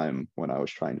at a time when I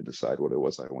was trying to decide what it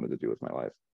was I wanted to do with my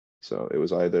life. So it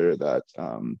was either that,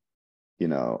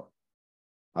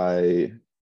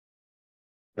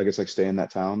 I guess like stay in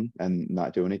that town and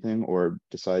not do anything, or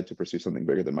decide to pursue something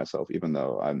bigger than myself, even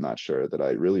though I'm not sure that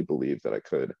I really believed that I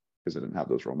could, because I didn't have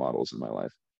those role models in my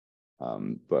life.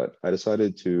 But I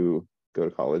decided to go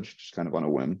to college just kind of on a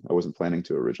whim. I wasn't planning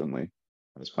to originally.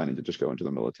 I was planning to just go into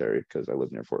the military because I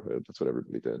lived near Fort Hood. That's what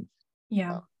everybody did.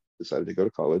 Yeah. Decided to go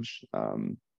to college,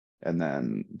 and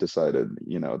then decided,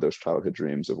 those childhood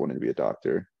dreams of wanting to be a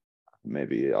doctor.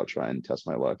 Maybe I'll try and test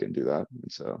my luck and do that. And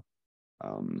so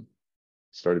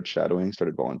started shadowing,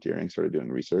 started volunteering, started doing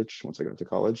research once I got to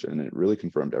college, and it really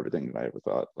confirmed everything that I ever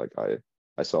thought. Like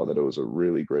I saw that it was a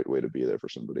really great way to be there for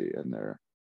somebody in their,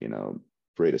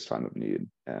 greatest time of need.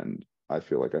 And I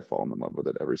feel like I've fallen in love with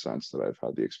it ever since that I've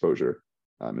had the exposure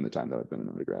in the time that I've been an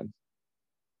undergrad.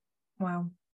 Wow.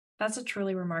 That's a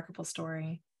truly remarkable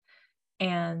story.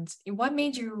 And what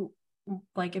made you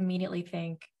like immediately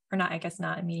think, or not, I guess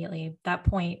not immediately, that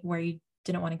point where you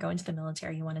didn't want to go into the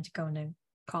military, you wanted to go into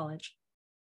college?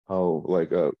 Oh,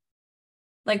 like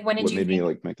when did what you made me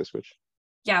like make the switch?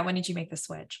 Yeah, when did you make the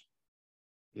switch?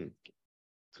 It's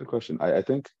a good question. I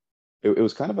think it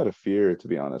was kind of out of fear, to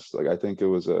be honest. Like I think it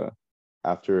was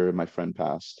after my friend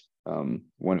passed,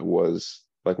 when it was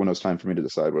time for me to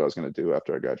decide what I was going to do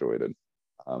after I graduated.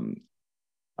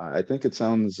 I think it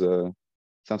sounds kind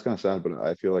of sad, but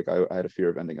I feel like I had a fear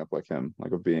of ending up like him,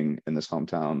 like of being in this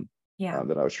hometown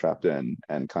that I was trapped in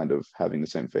and kind of having the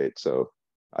same fate. So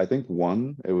I think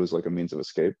one, it was like a means of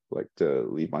escape, like to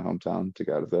leave my hometown to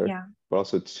get out of there. Yeah. But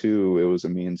also two, it was a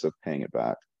means of paying it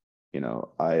back.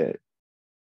 I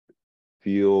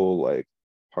feel like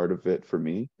part of it for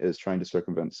me is trying to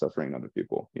circumvent suffering in other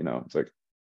people. It's like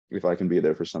if I can be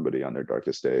there for somebody on their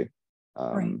darkest day,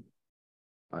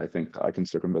 I think I can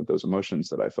circumvent those emotions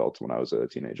that I felt when I was a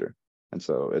teenager. And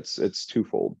so it's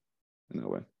twofold in that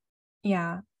way.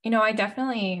 Yeah. I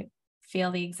definitely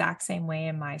feel the exact same way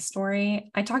in my story.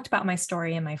 I talked about my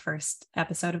story in my first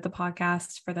episode of the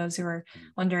podcast, for those who are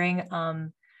wondering.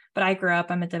 But I grew up,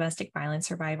 I'm a domestic violence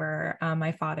survivor.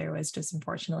 My father was just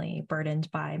unfortunately burdened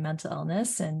by mental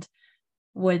illness and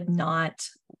would not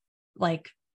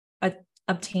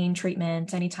obtain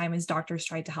treatment. Anytime his doctors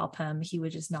tried to help him, he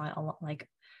would just not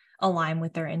align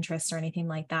with their interests or anything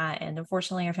like that. And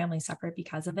unfortunately, our family suffered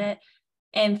because of it.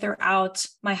 And throughout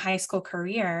my high school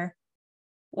career,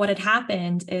 what had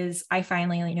happened is I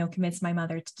finally, convinced my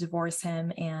mother to divorce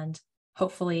him. And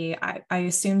hopefully I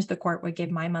assumed the court would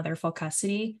give my mother full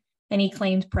custody. And he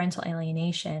claimed parental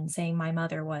alienation, saying my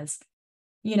mother was,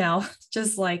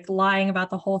 just like lying about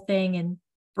the whole thing and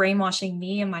brainwashing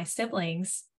me and my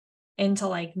siblings into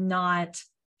like not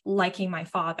liking my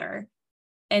father.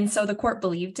 And so the court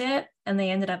believed it, and they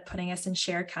ended up putting us in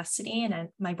shared custody. And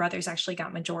my brothers actually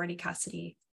got majority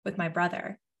custody with my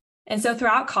brother. And so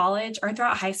throughout college or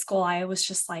throughout high school, I was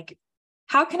just like,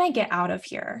 how can I get out of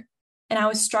here? And I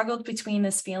was struggled between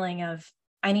this feeling of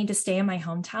I need to stay in my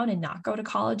hometown and not go to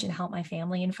college and help my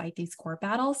family and fight these court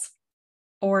battles,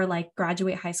 or like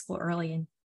graduate high school early and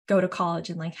go to college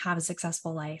and like have a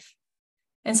successful life.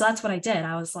 And so that's what I did.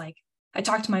 I was like, I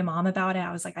talked to my mom about it.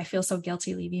 I was like, I feel so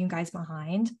guilty leaving you guys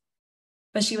behind.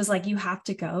 But she was like, you have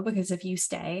to go, because if you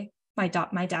stay, my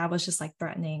dad was just like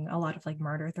threatening a lot of like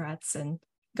murder threats and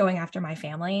going after my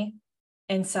family.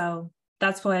 And so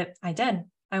that's what I did.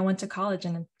 I went to college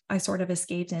and I sort of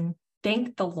escaped, and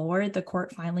thank the Lord, the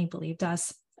court finally believed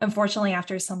us. Unfortunately,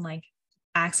 after some like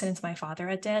accidents my father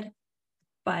had did,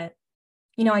 but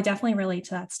I definitely relate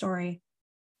to that story.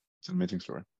 It's an amazing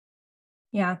story.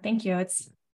 Yeah, thank you.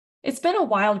 It's been a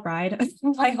wild ride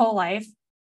my whole life,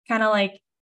 kind of like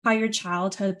how your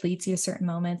childhood leads you to certain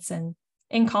moments. And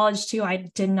in college too, I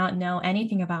did not know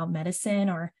anything about medicine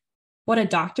or what a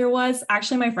doctor was.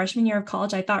 Actually, my freshman year of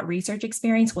college, I thought research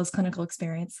experience was clinical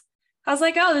experience. I was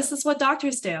like, oh, this is what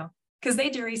doctors do, because they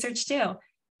do research too.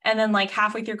 And then like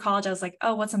halfway through college, I was like,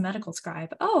 oh, what's a medical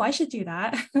scribe? Oh, I should do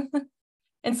that.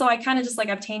 And so I kind of just like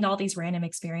obtained all these random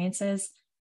experiences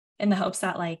in the hopes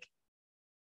that like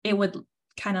it would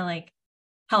kind of like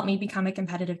help me become a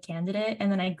competitive candidate.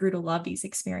 And then I grew to love these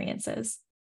experiences.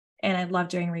 And I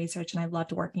loved doing research, and I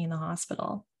loved working in the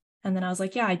hospital. And then I was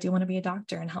like, yeah, I do want to be a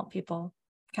doctor and help people,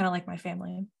 kind of like my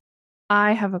family.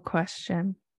 I have a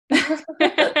question.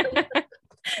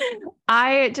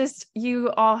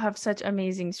 You all have such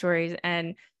amazing stories,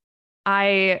 and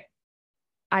I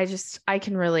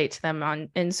can relate to them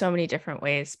in so many different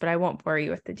ways, but I won't bore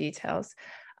you with the details.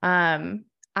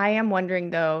 I am wondering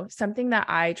though, something that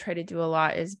I try to do a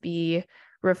lot is be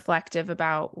reflective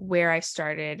about where I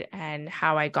started and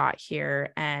how I got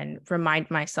here, and remind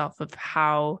myself of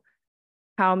how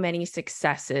many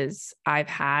successes I've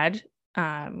had.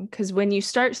 Because when you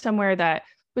start somewhere that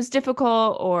was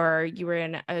difficult, or you were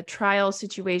in a trial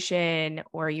situation,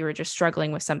 or you were just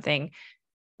struggling with something,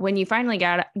 when you finally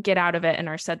get out of it and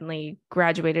are suddenly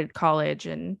graduated college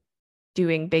and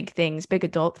doing big things, big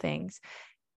adult things,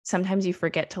 sometimes you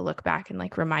forget to look back and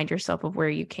like remind yourself of where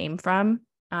you came from.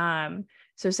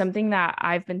 So something that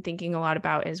I've been thinking a lot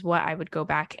about is what I would go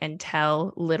back and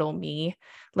tell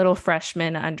little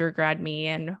freshman undergrad me,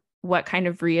 and what kind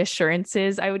of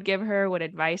reassurances I would give her, what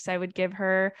advice I would give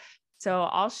her. So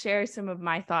I'll share some of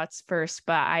my thoughts first,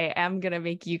 but I am going to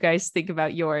make you guys think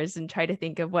about yours and try to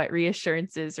think of what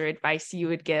reassurances or advice you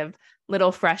would give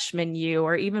little freshman you,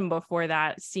 or even before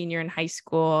that, senior in high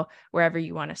school, wherever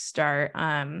you want to start.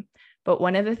 But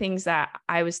one of the things that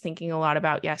I was thinking a lot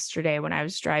about yesterday when I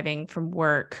was driving from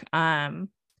work, or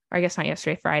I guess not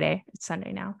yesterday, Friday, it's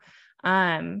Sunday now,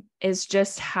 is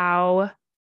just how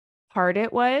hard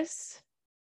it was.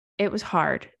 It was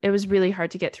hard. It was really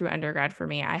hard to get through undergrad for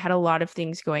me. I had a lot of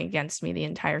things going against me the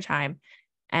entire time.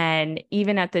 And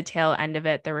even at the tail end of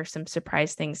it, there were some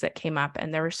surprise things that came up.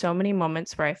 And there were so many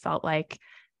moments where I felt like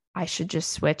I should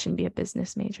just switch and be a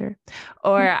business major,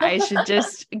 or I should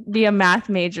just be a math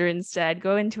major instead,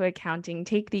 go into accounting,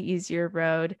 take the easier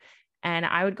road. And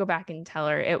I would go back and tell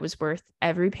her it was worth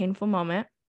every painful moment.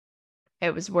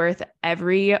 It was worth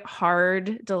every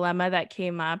hard dilemma that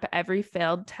came up, every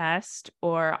failed test,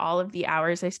 or all of the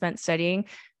hours I spent studying,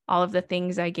 all of the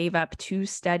things I gave up to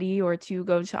study or to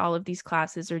go to all of these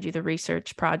classes or do the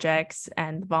research projects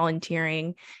and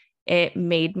volunteering. It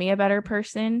made me a better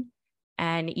person.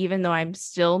 And even though I'm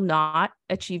still not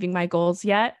achieving my goals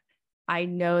yet, I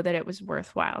know that it was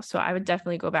worthwhile. So I would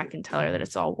definitely go back and tell her that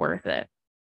it's all worth it.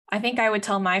 I think I would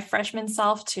tell my freshman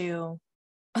self to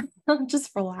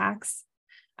just relax.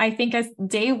 I think as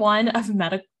day one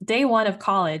of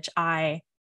college, I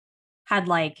had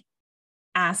like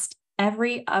asked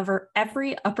every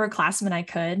upperclassman I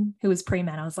could who was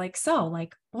pre-med. I was like, so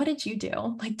like, what did you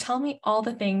do? Like, tell me all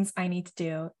the things I need to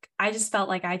do. I just felt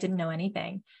like I didn't know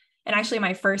anything. And actually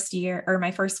my first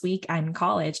week in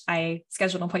college, I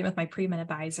scheduled an appointment with my pre-med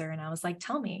advisor. And I was like,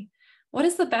 tell me, what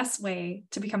is the best way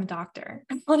to become a doctor?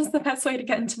 What is the best way to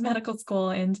get into medical school?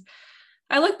 And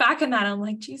I look back on that, I'm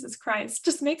like, Jesus Christ,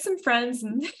 just make some friends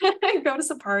and go to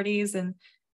some parties and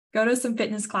go to some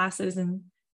fitness classes and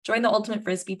join the ultimate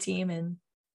Frisbee team. And,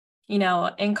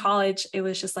 in college, it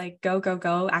was just like, go, go,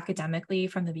 go academically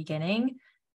from the beginning.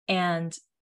 And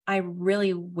I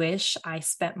really wish I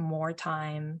spent more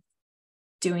time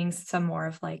doing some more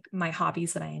of like my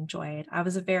hobbies that I enjoyed. I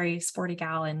was a very sporty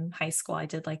gal in high school. I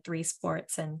did like 3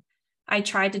 sports, and I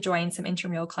tried to join some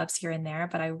intramural clubs here and there,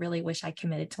 but I really wish I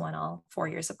committed to one all 4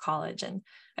 years of college. And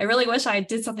I really wish I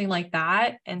did something like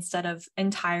that instead of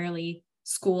entirely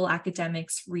school,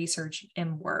 academics, research,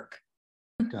 and work.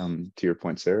 To your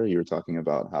point, Sarah, you were talking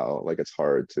about how like it's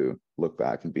hard to look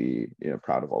back and be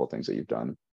proud of all the things that you've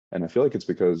done. And I feel like it's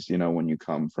because when you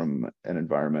come from an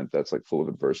environment that's like full of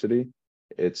adversity,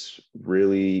 it's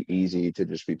really easy to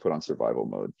just be put on survival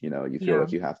mode. You feel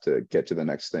like you have to get to the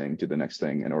next thing, do the next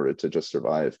thing in order to just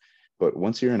survive. But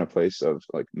once you're in a place of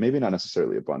like, maybe not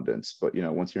necessarily abundance, but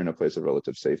once you're in a place of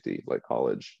relative safety, like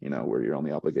college, where your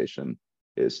only obligation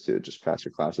is to just pass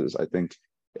your classes, I think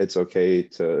it's okay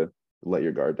to let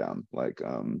your guard down. Like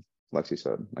Lexi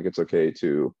said, like it's okay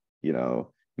to,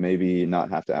 maybe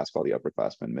not have to ask all the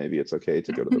upperclassmen. Maybe it's okay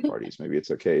to go to the parties. Maybe it's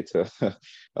okay to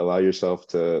allow yourself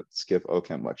to skip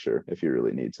OChem lecture if you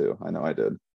really need to. I know I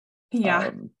did. Yeah,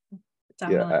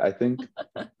 definitely. I think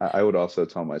I would also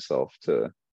tell myself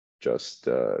to just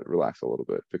relax a little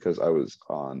bit, because I was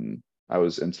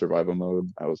in survival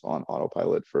mode. I was on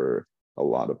autopilot for a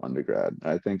lot of undergrad.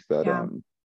 And I think that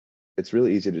it's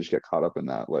really easy to just get caught up in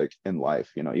that, like in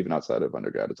life, even outside of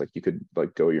undergrad. It's like you could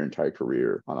like go your entire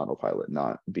career on autopilot,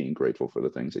 not being grateful for the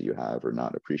things that you have or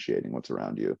not appreciating what's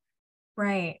around you.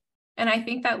 Right. And I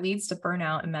think that leads to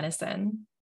burnout in medicine.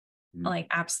 Like,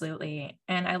 absolutely.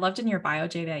 And I loved in your bio,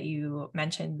 Jay, that you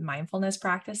mentioned mindfulness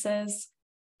practices.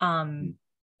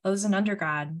 Those in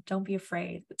undergrad, don't be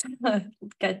afraid to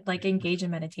engage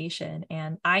in meditation.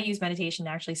 And I use meditation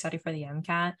to actually study for the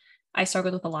MCAT. I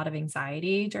struggled with a lot of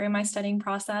anxiety during my studying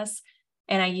process.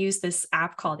 And I use this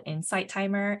app called Insight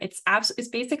Timer. It's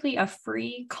basically a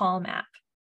free calm app,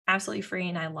 absolutely free.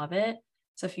 And I love it.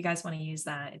 So if you guys want to use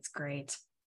that, it's great.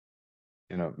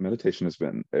 Meditation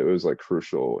it was like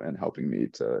crucial in helping me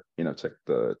to, take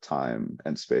the time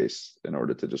and space in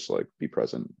order to just like be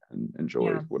present and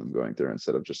enjoy what I'm going through,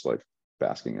 instead of just like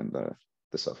basking in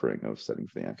the suffering of studying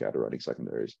for the MCAT or writing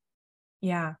secondaries.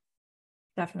 Yeah,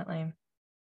 definitely.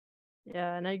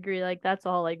 Yeah, and I agree. Like that's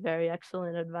all like very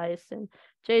excellent advice. And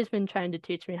Jay's been trying to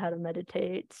teach me how to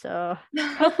meditate. So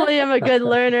hopefully I'm a good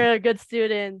learner, a good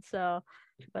student. So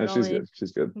but no, she's good.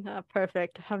 She's good.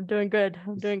 Perfect. I'm doing good.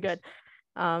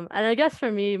 And I guess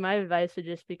for me, my advice would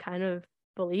just be kind of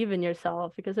believe in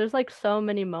yourself, because there's like so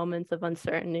many moments of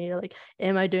uncertainty. Like,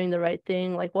 am I doing the right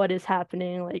thing? Like, what is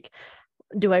happening? Like,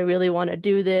 do I really want to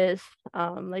do this?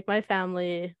 Like my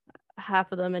family,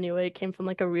 half of them anyway, came from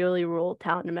like a really rural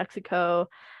town in Mexico.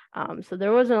 So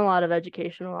there wasn't a lot of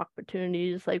educational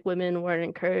opportunities. Like women weren't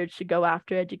encouraged to go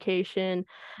after education.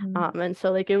 And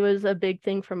so like it was a big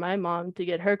thing for my mom to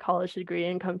get her college degree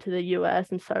and come to the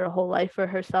US and start a whole life for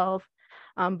herself.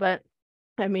 But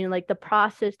I mean, like the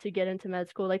process to get into med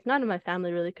school, like none of my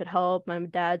family really could help. My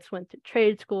dad's went to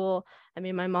trade school. I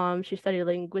mean, my mom, she studied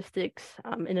linguistics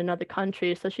in another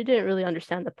country, so she didn't really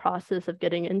understand the process of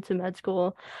getting into med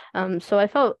school. So I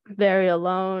felt very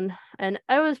alone, and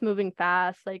I was moving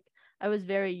fast. Like I was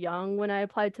very young when I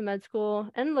applied to med school,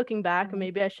 and looking back,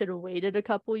 maybe I should have waited a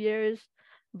couple years.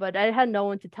 But I had no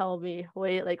one to tell me,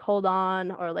 wait, like hold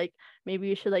on, or like maybe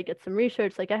you should like get some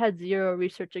research. Like I had zero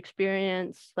research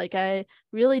experience. Like I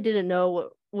really didn't know what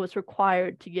was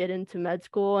required to get into med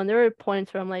school. And there were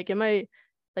points where I'm like, am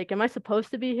I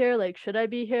supposed to be here? Like, should I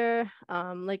be here?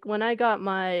 Like when I got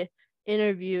my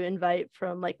interview invite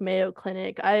from like Mayo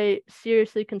Clinic, I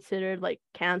seriously considered like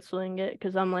canceling it,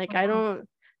 because I'm like, I don't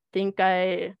think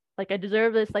I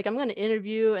deserve this. Like I'm going to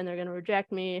interview and they're going to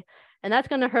reject me. And that's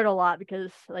going to hurt a lot,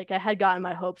 because like I had gotten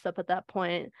my hopes up at that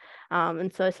point.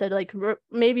 And so I said like,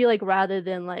 maybe like rather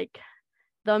than like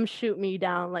them shoot me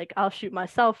down, like I'll shoot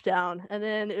myself down, and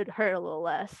then it would hurt a little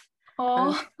less.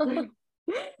 Oh.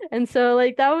 And so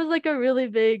like that was like a really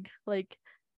big, like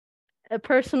a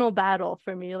personal battle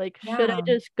for me. Like, should I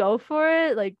just go for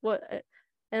it? Like what?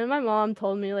 And my mom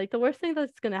told me like the worst thing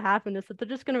that's gonna happen is that they're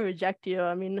just gonna reject you.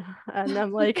 I mean, and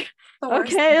I'm like,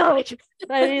 okay, like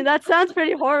I mean that sounds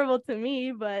pretty horrible to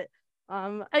me, but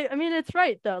I mean it's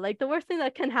right though. Like the worst thing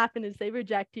that can happen is they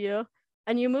reject you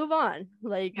and you move on.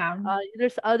 Like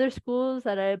there's other schools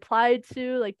that I applied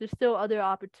to, like there's still other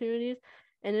opportunities.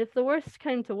 And if the worst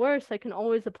came to worst, I can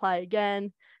always apply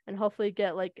again and hopefully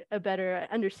get like a better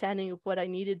understanding of what I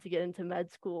needed to get into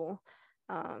med school.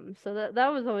 So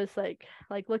that was always like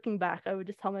looking back, I would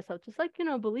just tell myself, just like,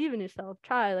 believe in yourself,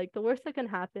 try. Like the worst that can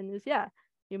happen is, yeah,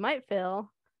 you might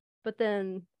fail, but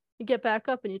then you get back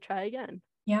up and you try again.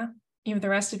 Yeah. You have the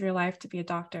rest of your life to be a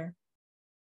doctor.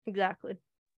 Exactly.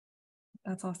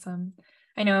 That's awesome.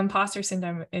 I know imposter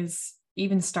syndrome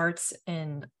starts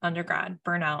in undergrad.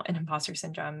 Burnout and imposter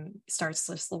syndrome starts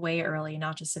just way early,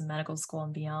 not just in medical school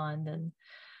and beyond.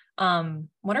 And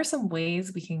what are some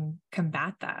ways we can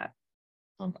combat that?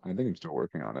 I think I'm still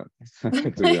working on it,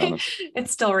 to be honest.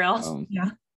 It's still real.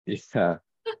 Yeah. Yeah.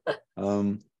 I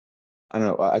don't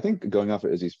know. I think going off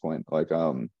of Izzy's point, like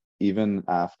even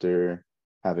after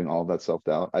having all of that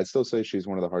self-doubt, I'd still say she's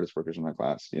one of the hardest workers in my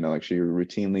class. Like she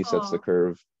routinely sets the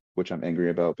curve, which I'm angry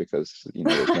about because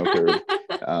there's no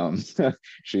curve.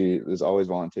 She is always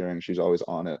volunteering, she's always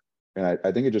on it. And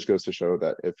I think it just goes to show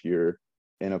that if you're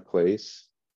in a place,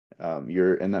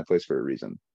 you're in that place for a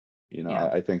reason. Yeah.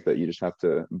 I think that you just have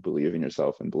to believe in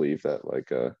yourself and believe that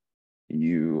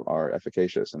you are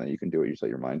efficacious and that you can do what you set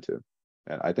your mind to.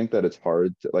 And I think that it's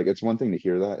hard to, it's one thing to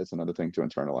hear that, it's another thing to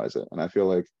internalize it. And I feel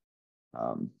like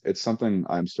it's something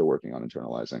I'm still working on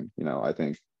internalizing. I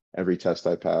think every test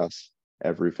I pass,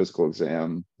 every physical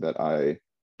exam that I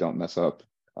don't mess up,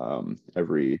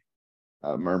 every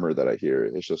murmur that I hear,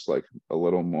 it's just like a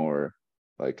little more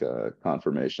like a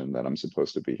confirmation that I'm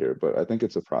supposed to be here. But I think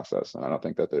it's a process, and I don't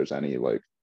think that there's any like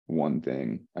one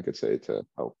thing I could say to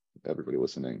help everybody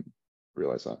listening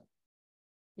realize that.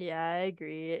 Yeah, I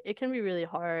agree. It can be really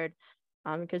hard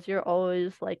because you're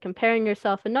always like comparing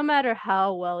yourself, and no matter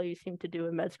how well you seem to do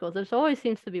in med school, there's always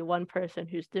seems to be one person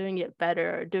who's doing it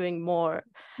better or doing more.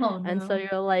 Oh, no. And so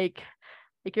you're like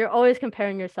you're always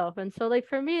comparing yourself. And so like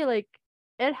for me, like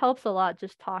it helps a lot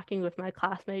just talking with my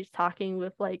classmates, talking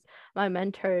with like my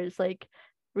mentors, like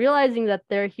realizing that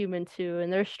they're human too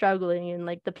and they're struggling, and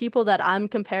like the people that I'm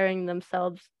comparing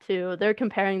themselves to, they're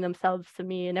comparing themselves to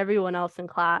me and everyone else in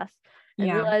class.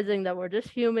 And realizing that we're just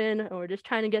human and we're just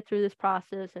trying to get through this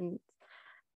process, and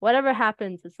whatever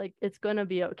happens, it's like it's gonna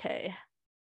be okay.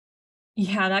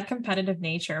 Yeah, that competitive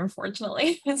nature,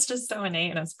 unfortunately, it's just so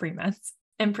innate in us pre-meds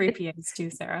and pre-PAs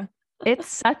too, Sarah. It's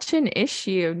such an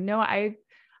issue. No,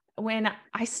 when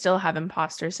I still have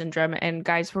imposter syndrome, and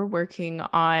guys, we're working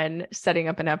on setting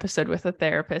up an episode with a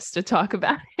therapist to talk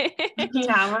about it.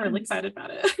 Yeah, we're really excited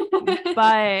about it.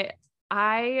 But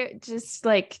I just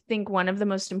think one of the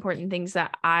most important things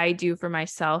that I do for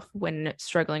myself when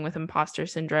struggling with imposter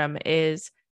syndrome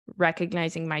is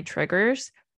recognizing my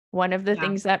triggers. One of the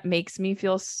things that makes me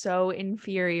feel so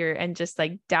inferior and just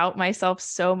doubt myself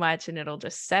so much, and it'll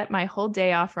just set my whole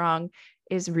day off wrong,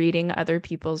 is reading other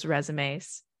people's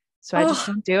resumes. So I just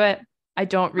don't do it. I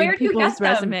don't read people's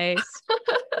resumes.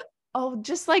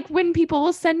 Just when people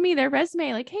will send me their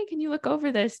resume, hey, can you look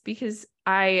over this? Because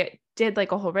I did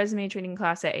a whole resume training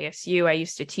class at ASU. I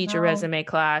used to teach a resume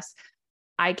class.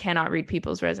 I cannot read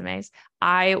people's resumes.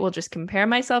 I will just compare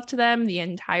myself to them the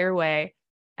entire way.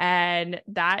 And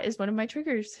that is one of my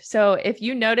triggers. So if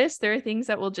you notice there are things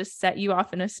that will just set you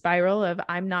off in a spiral of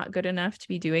I'm not good enough to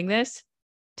be doing this,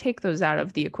 take those out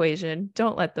of the equation.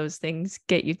 Don't let those things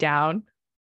get you down.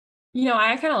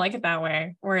 I kind of like it that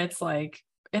way, where it's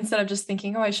instead of just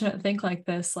thinking, I shouldn't think like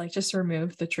this, just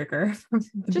remove the trigger.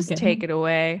 Just take it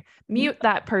away. Mute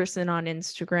that person on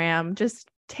Instagram. Just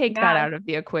take that out of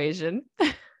the equation.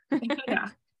 Yeah.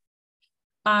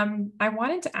 I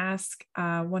wanted to ask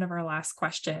one of our last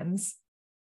questions.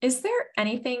 Is there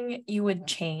anything you would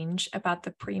change about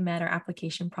the pre-med or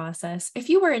application process if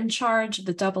you were in charge of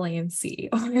the AAMC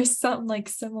or some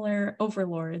similar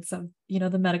overlords of,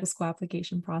 the medical school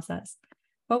application process?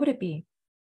 What would it be?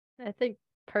 I think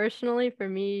personally for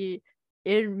me,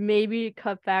 it maybe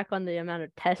cut back on the amount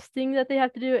of testing that they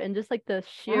have to do and just the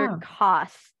sheer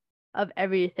cost of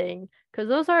everything, because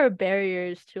those are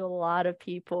barriers to a lot of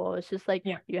people. It's just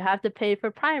you have to pay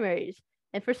for primaries,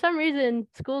 and for some reason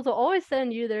schools will always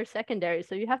send you their secondaries,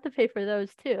 so you have to pay for those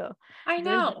too. I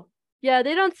know.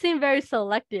 They don't seem very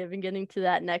selective in getting to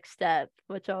that next step,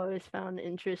 which I always found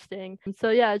interesting. And so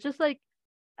it's just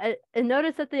I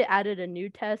noticed that they added a new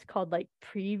test called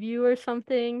preview or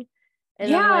something.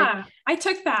 And I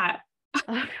took that.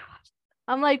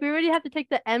 I'm we already have to take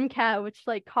the MCAT, which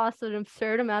costs an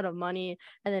absurd amount of money,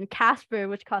 and then Casper,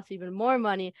 which costs even more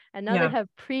money, and now they have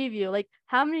preview.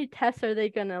 How many tests are they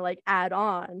gonna add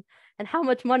on, and how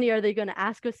much money are they gonna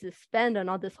ask us to spend on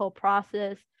all this whole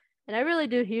process? And I really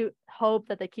do hope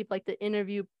that they keep the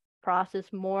interview process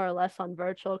more or less on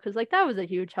virtual, because that was a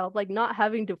huge help, not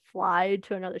having to fly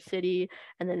to another city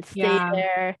and then stay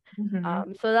there.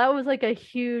 So that was a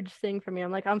huge thing for me.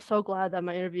 I'm so glad that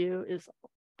my interview is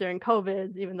during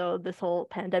COVID, even though this whole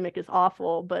pandemic is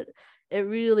awful, but it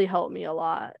really helped me a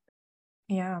lot.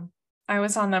 Yeah. I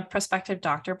was on the Prospective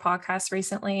Doctor podcast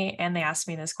recently, and they asked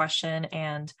me this question,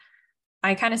 and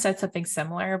I kind of said something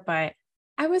similar, but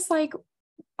I was like,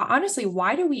 honestly,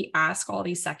 why do we ask all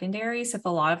these secondaries if a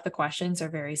lot of the questions are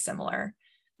very similar?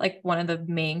 Like one of the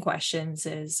main questions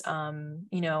is,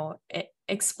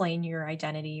 explain your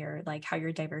identity, or like how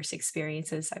your diverse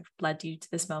experiences have led you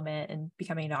to this moment and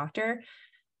becoming a doctor.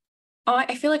 Oh,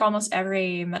 I feel like almost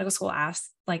every medical school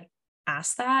asks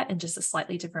that in just a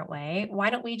slightly different way. Why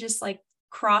don't we just like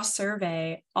cross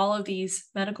survey all of these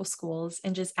medical schools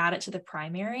and just add it to the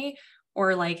primary,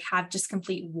 or like have just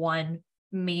complete one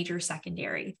major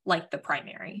secondary like the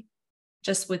primary,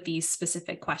 just with these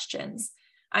specific questions?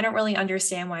 I don't really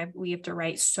understand why we have to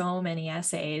write so many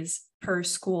essays per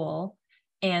school.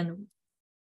 And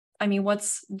I mean,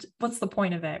 what's the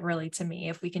point of it really, to me,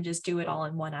 if we can just do it all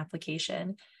in one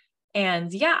application?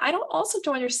 And yeah, I don't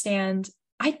understand.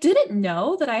 I didn't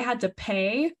know that I had to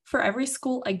pay for every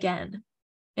school again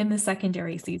in the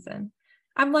secondary season.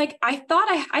 I'm like, I thought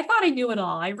I knew it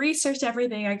all. I researched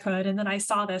everything I could, and then I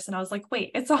saw this and I was like,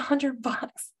 wait, it's $100.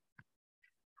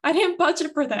 I didn't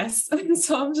budget for this. And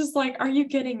so I'm just like, are you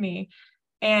kidding me?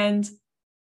 And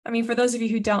I mean, for those of you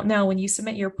who don't know, when you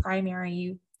submit your primary,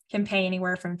 you can pay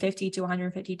anywhere from $50 to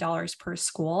 $150 per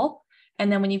school.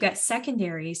 And then when you get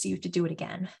secondaries, you have to do it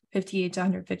again, $58 to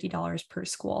 $150 per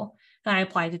school. And I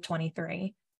applied to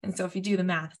 23. And so if you do the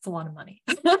math, it's a lot of money.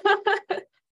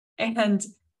 And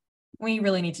we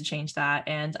really need to change that.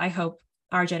 And I hope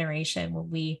our generation, when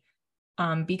we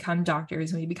become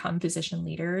doctors, when we become physician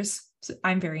leaders, so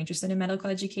I'm very interested in medical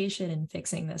education and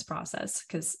fixing this process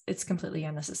because it's completely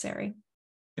unnecessary.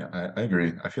 Yeah, I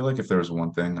agree. I feel like if there was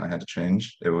one thing I had to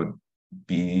change, it would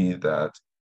be that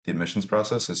the admissions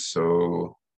process is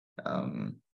so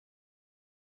hyper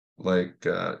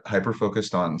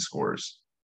focused on scores.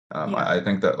 I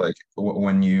think that like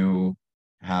when you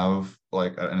have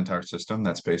like an entire system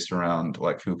that's based around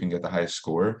like who can get the highest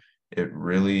score, it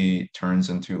really turns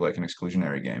into like an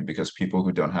exclusionary game, because people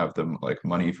who don't have the like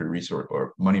money for resource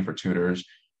or money for tutors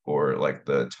or like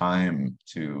the time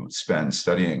to spend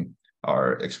studying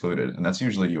are excluded. And that's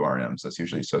usually URMs. That's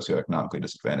usually socioeconomically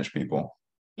disadvantaged people.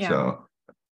 Yeah. So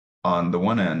on the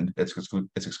one end, it's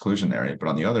exclusionary, but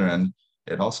on the other end,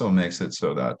 it also makes it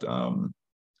so that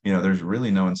there's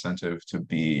really no incentive to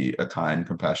be a kind,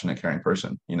 compassionate, caring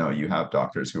person. You have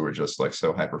doctors who are just like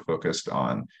so hyper focused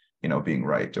on being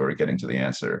right or getting to the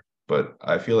answer, but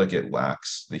I feel like it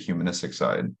lacks the humanistic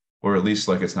side, or at least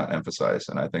like it's not emphasized.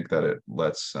 And I think that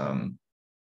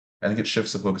I think it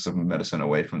shifts the focus of medicine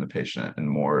away from the patient and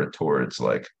more towards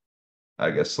like,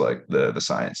 I guess, like the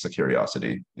science, the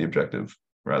curiosity, the objective,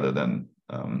 rather than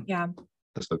the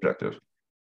subjective.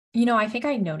 I think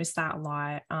I noticed that a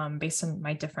lot based on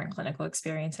my different clinical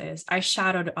experiences. I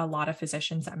shadowed a lot of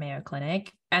physicians at Mayo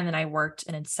Clinic, and then I worked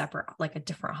in a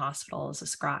different hospital as a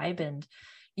scribe, and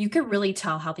you could really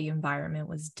tell how the environment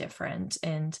was different.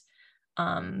 And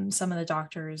some of the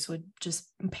doctors would just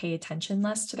pay attention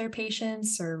less to their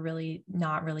patients, or really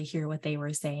not really hear what they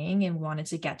were saying, and wanted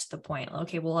to get to the point.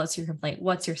 Okay, well, what's your complaint?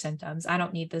 What's your symptoms? I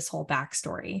don't need this whole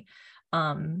backstory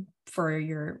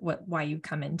for why you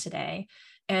come in today.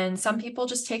 And some people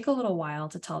just take a little while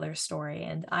to tell their story.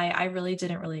 And I really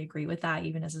didn't really agree with that.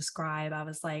 Even as a scribe, I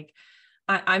was like,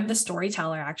 I'm the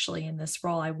storyteller actually in this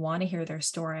role. I want to hear their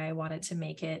story. I wanted to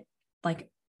make it like,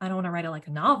 I don't want to write it like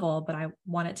a novel, but I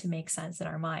want it to make sense in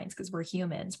our minds, because we're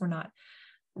humans. We're not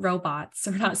robots.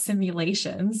 We're not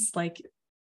simulations like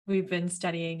we've been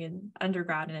studying in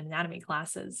undergrad and anatomy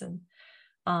classes.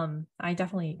 And I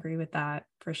definitely agree with that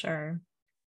for sure.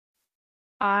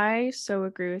 I so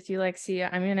agree with you, Lexi.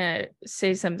 I'm going to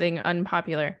say something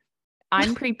unpopular.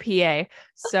 I'm pre-PA,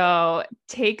 so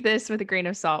take this with a grain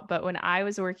of salt. But when I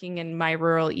was working in my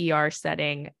rural ER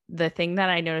setting, the thing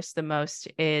that I noticed the most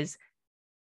is,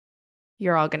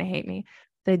 you're all going to hate me,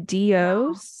 the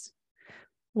DOs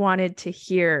wanted to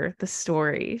hear the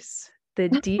stories. The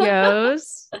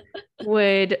DOs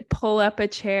would pull up a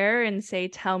chair and say,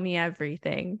 tell me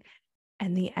everything.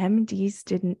 And the MDs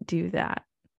didn't do that.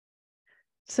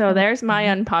 So there's my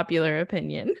unpopular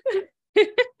opinion.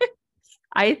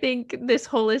 I think this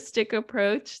holistic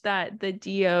approach that the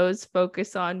DOs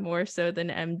focus on more so than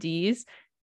MDs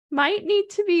might need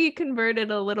to be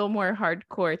converted a little more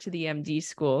hardcore to the MD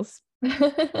schools.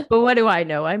 But what do I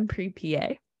know? I'm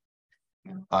pre-PA.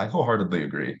 I wholeheartedly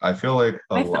agree. I feel like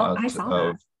a lot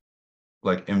of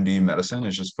like MD medicine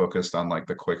is just focused on like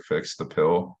the quick fix, the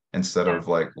pill, instead of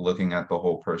like looking at the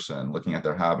whole person, looking at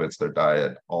their habits, their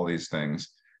diet, all these things.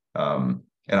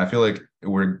 And I feel like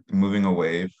we're moving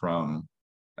away from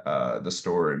the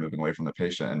story, moving away from the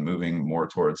patient, and moving more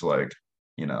towards like,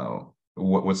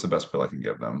 what's the best pill I can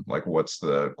give them? Like, what's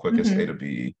the quickest A to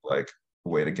B like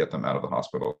way to get them out of the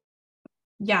hospital?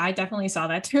 Yeah, I definitely saw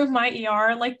that too. My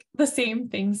ER, like the same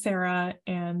thing, Sarah.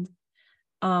 And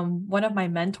one of my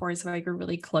mentors who I grew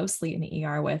really closely in the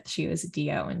ER with, she was a DO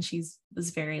and was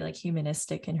very like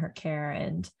humanistic in her care.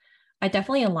 And I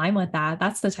definitely align with that.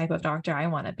 That's the type of doctor I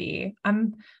want to be.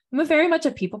 I'm a very much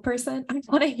a people person. I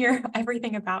want to hear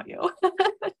everything about you.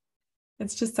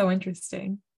 It's just so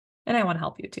interesting. And I want to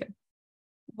help you too.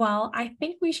 Well, I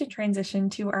think we should transition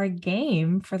to our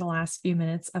game for the last few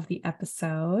minutes of the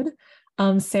episode.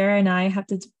 Sarah and I have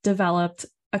developed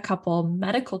a couple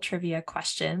medical trivia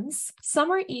questions.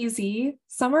 Some are easy,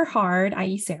 some are hard,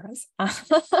 i.e. Sarah's.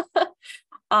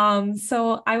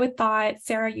 So I would thought,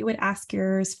 Sarah, you would ask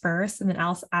yours first, and then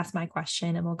I'll ask my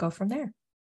question, and we'll go from there.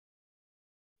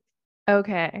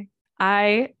 Okay.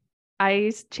 I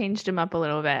changed them up a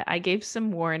little bit. I gave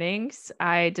some warnings.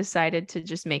 I decided to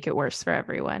just make it worse for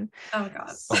everyone. Oh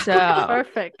God. So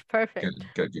Perfect.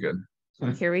 Good.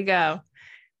 Here we go.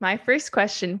 My first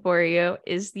question for you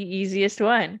is the easiest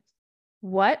one.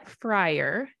 What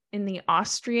friar in the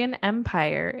Austrian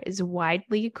Empire is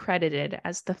widely credited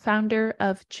as the founder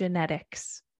of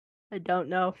genetics? I don't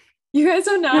know. You guys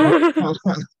don't know?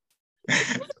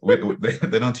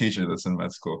 They don't teach you this in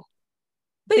med school.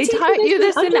 They taught you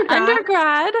this in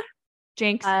undergrad.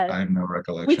 Jinx. I have no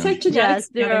recollection. We took genetics.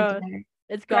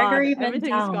 It's gone. Gregory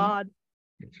Everything's Mendel. gone.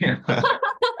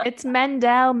 It's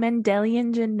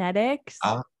Mendelian genetics.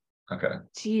 Okay.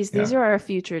 Jeez, these are our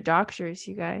future doctors,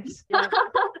 you guys. Yeah.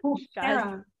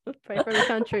 Guys, pray for the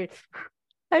country.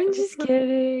 I'm just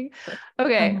kidding.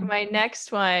 Okay, my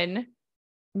next one.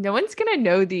 No one's gonna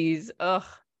know these. Ugh.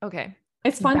 Okay.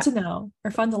 It's fun to know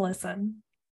or fun to listen.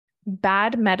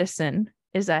 Bad Medicine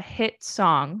is a hit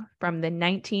song from the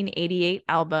 1988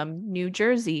 album New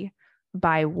Jersey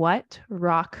by what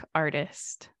rock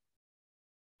artist?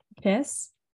 Kiss?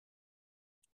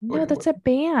 No, that's a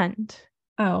band.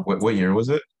 Oh. What year was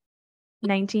it?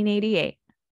 1988.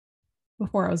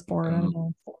 Before I was born. I don't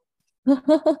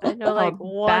know. I know like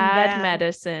one Bad band.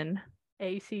 Medicine.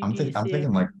 AC/DC. I'm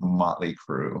thinking like Motley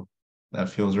Crue. That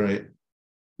feels right.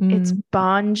 It's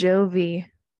Bon Jovi.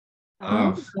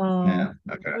 Oh, yeah.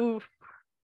 Okay. Oof.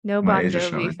 No My Bon age is Jovi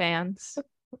showing. fans.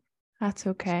 That's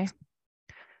okay.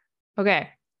 Okay.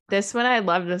 This one, I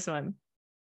love this one.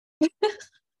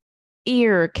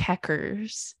 Ear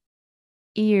keckers.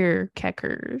 Ear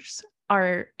keckers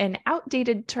are an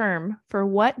outdated term for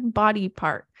what body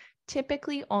part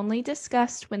typically only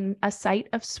discussed when a site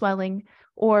of swelling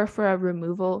or for a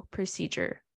removal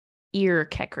procedure. Ear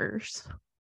keckers.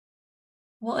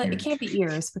 Well, it can't be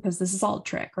ears because this is all a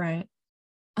trick, right?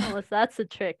 Unless that's a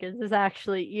trick. It is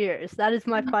actually ears. That is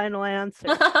my final answer.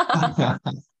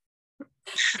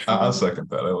 I'll second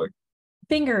that. I like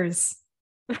Fingers.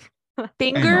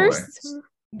 Fingers?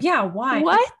 Yeah, why?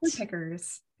 What?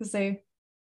 Pickers. Because they.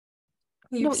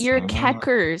 No, ear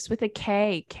keckers with a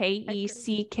K. Keckers.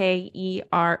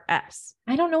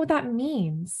 I don't know what that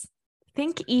means.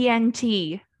 Think ENT.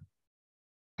 They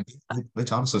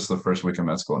taught us this the first week of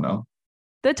med school, no?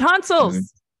 The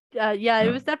tonsils. Yeah,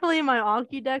 it was definitely in my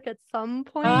Anki deck at some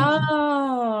point.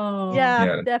 Oh.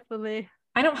 Yeah, definitely.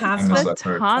 I don't have tonsils.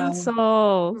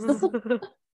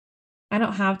 I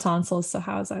don't have tonsils, so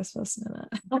how was I supposed to know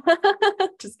that?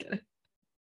 Just kidding.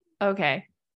 Okay.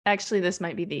 Actually, this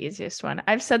might be the easiest one.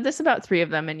 I've said this about 3 of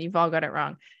them, and you've all got it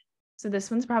wrong. So this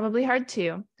one's probably hard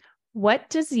too. What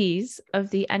disease of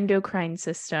the endocrine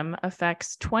system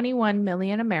affects 21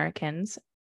 million Americans,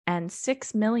 and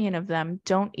 6 million of them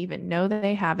don't even know that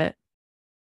they have it?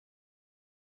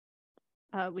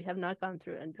 We have not gone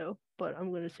through endo, but I'm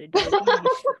going to say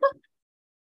diabetes.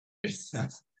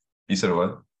 You said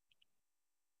what?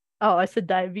 Oh, I said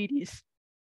diabetes.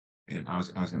 Yeah, I was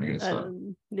going to get stuff.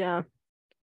 Yeah.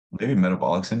 Maybe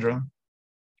metabolic syndrome?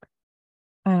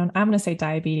 I'm going to say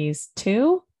diabetes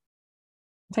 2.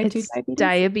 Type 2 diabetes?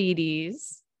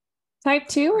 Diabetes. Type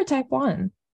 2 or type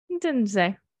 1? It didn't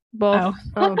say. Both.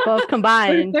 Both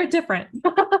combined. They're different.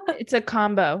 It's a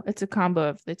combo. It's a combo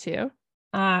of the 2.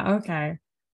 Okay.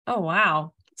 Oh,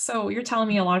 wow. So you're telling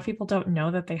me a lot of people don't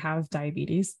know that they have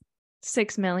diabetes?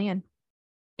 6 million.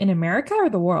 In America or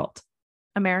the world?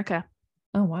 America.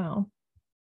 Oh, wow.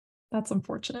 That's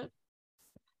unfortunate.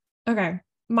 Okay.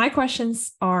 My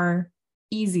questions are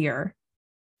easier.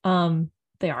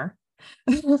 They are.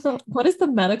 What is the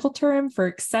medical term for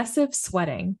excessive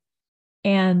sweating?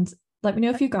 And let me know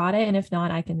if you got it. And if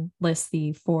not, I can list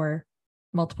the 4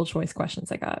 multiple choice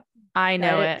questions I got. I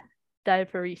know it.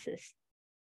 Diaphoresis.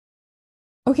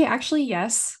 Okay, actually,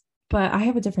 yes, but I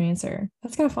have a different answer.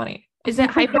 That's kind of funny. Is it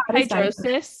Yeah, it is diapers.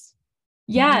 hyperhidrosis?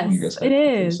 Yes, I guess it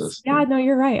is. Yeah, yeah. no,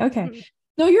 you're right. Okay.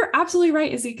 No, you're absolutely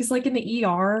right, Izzy, because like in the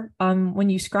ER, when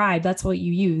you scribe, that's what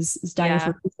you use is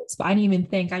diaphoresis. But I didn't even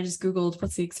think. I just Googled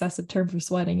what's the excessive term for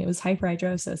sweating. It was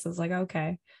hyperhidrosis. I was like,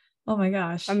 okay. Oh my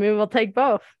gosh. I mean, we'll take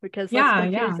both because let's Yeah,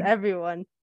 confuse yeah. everyone.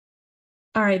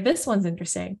 All right, this one's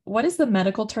interesting. What is the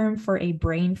medical term for a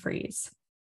brain freeze?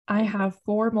 I have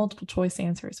 4 multiple choice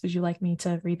answers. Would you like me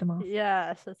to read them off?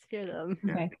 Yes, let's hear them.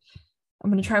 Okay.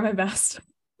 I'm going to try my best.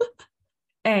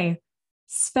 A.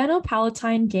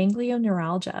 Sphenopalatine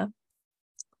ganglioneuralgia.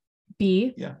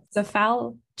 B.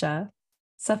 Cephalalgia.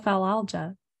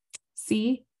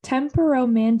 C.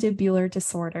 Temporomandibular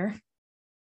disorder.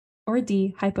 Or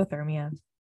D. Hypothermia.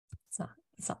 It's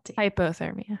not D.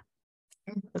 Hypothermia.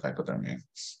 Hypothermia.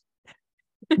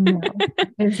 No,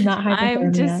 it's not hypothermia.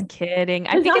 I'm just kidding.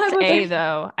 I think it's A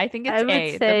though. I think it's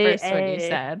A, the first one you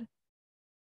said.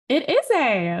 It is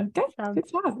A. Good job.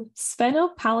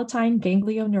 Sphenopalatine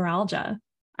ganglioneuralgia.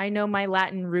 I know my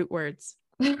Latin root words.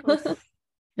 Say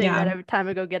that every time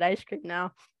I go get ice cream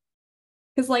now.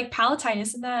 Because like palatine,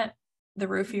 isn't that the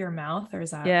roof of your mouth, or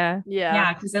is that?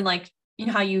 Yeah. Because then like, you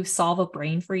know how you solve a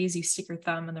brain freeze, you stick your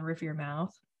thumb in the roof of your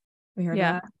mouth. We heard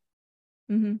that.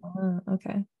 Mm-hmm.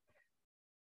 Okay.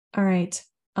 All right.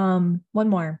 One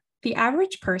more. The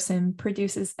average person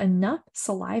produces enough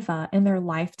saliva in their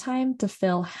lifetime to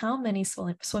fill how many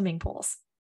swimming pools?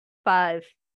 5.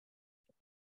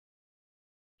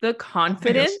 The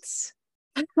confidence.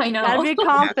 I know. Gotta be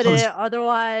confident,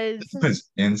 otherwise. It's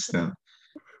instant.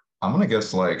 I'm gonna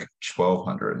guess like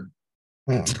 1,200.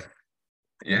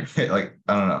 Yeah, like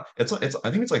I don't know. It's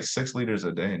I think it's like 6 liters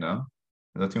a day. No,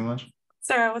 is that too much?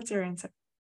 Sarah, what's your answer?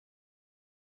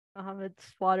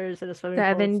 It's waters in a swimming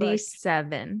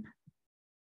 77. pool.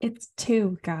 It's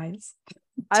 2, guys.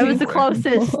 I was the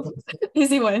closest.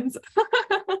 Easy wins.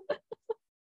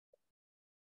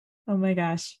 Oh my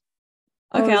gosh.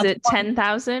 Okay, is it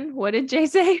 10,000? What did Jay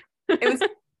say? It was.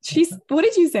 What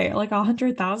did you say? Like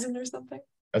 100,000 or something?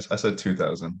 I said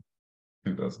 2,000.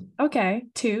 2,000. Okay,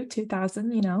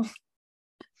 2,000. You know.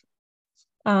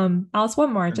 Alice,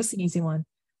 one more, just an easy one.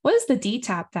 What does the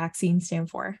DTaP vaccine stand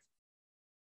for?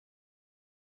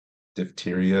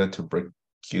 Diphtheria,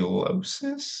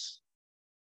 tuberculosis?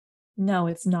 No,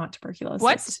 it's not tuberculosis.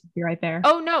 What? You're right there.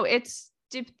 Oh no, it's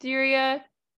diphtheria.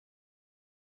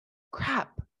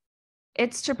 Crap.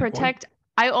 It's to protect.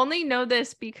 I only know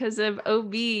this because of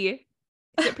OB. It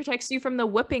protects you from the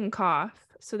whooping cough.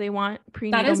 So they want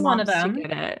prenatal that is one moms of them. to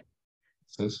get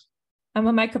it. I'm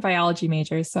a microbiology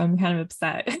major, so I'm kind of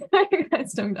upset. You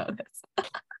guys don't know this.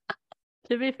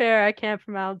 To be fair, I can't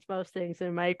pronounce most things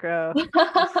in micro.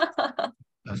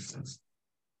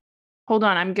 Hold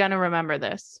on, I'm gonna remember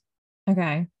this.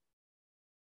 Okay.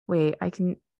 Wait, I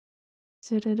can.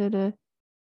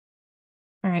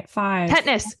 All right, 5.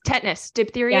 Tetanus,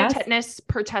 diphtheria, tetanus,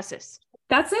 pertussis.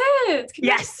 That's it.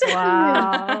 Yes.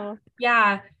 Wow.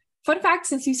 Yeah. Fun fact,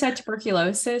 since you said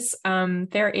tuberculosis,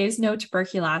 there is no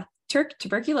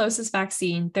tuberculosis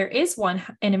vaccine. There is one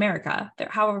in America.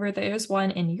 However, there is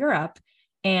one in Europe,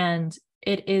 and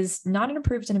it is not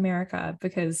approved in America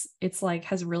because it's like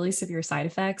has really severe side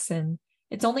effects, and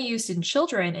it's only used in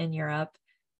children in Europe.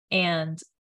 And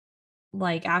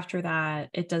like after that,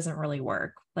 it doesn't really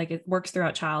work. Like it works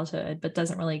throughout childhood, but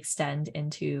doesn't really extend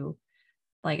into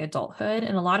like adulthood.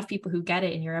 And a lot of people who get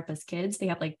it in Europe as kids, they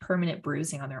have like permanent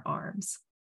bruising on their arms.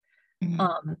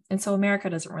 Mm-hmm. And so America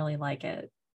doesn't really like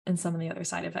it and some of the other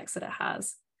side effects that it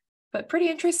has, but pretty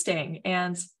interesting.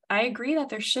 And I agree that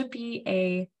there should be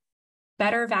a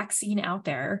better vaccine out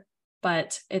there,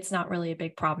 but it's not really a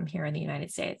big problem here in the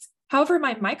United States. However,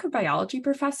 my microbiology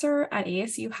professor at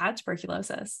ASU had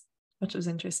tuberculosis, which was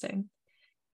interesting.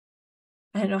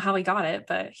 I don't know how he got it,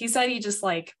 but he said he just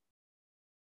like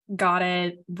got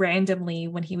it randomly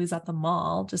when he was at the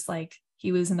mall, just like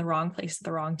he was in the wrong place at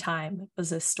the wrong time. It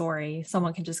was a story.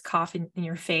 Someone can just cough in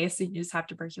your face and you just have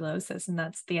tuberculosis, and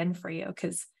that's the end for you.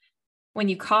 Because when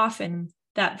you cough and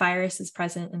that virus is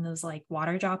present in those like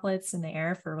water droplets in the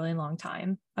air for a really long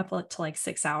time, up to like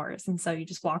 6 hours. And so you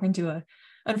just walk into a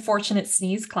unfortunate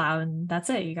sneeze cloud and that's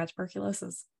it. You got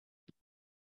tuberculosis.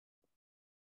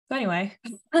 So anyway.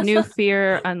 New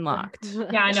fear unlocked.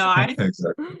 Yeah, I know.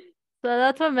 Exactly. So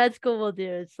that's what med school will do.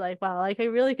 It's like, wow, like I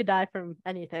really could die from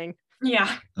anything.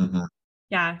 Yeah. Mm-hmm.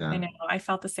 Yeah, I know. I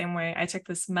felt the same way. I took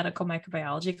this medical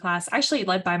microbiology class, actually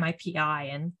led by my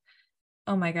PI, and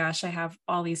oh my gosh, I have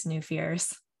all these new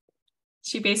fears.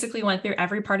 She basically went through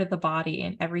every part of the body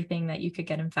and everything that you could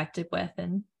get infected with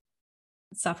and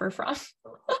suffer from.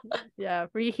 Yeah,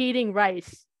 reheating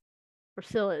rice.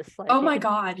 Bacillus. Like, oh my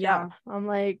God. Yeah. I'm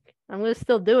like, I'm going to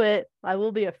still do it. I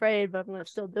will be afraid, but I'm going to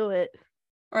still do it.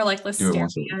 Or like Do it once a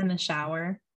listeria week. in the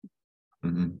shower.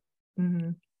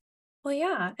 Mm-hmm. Well,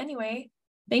 yeah. Anyway,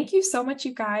 thank you so much,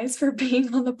 you guys, for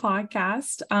being on the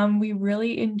podcast. We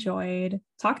really enjoyed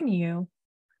talking to you.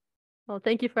 Well,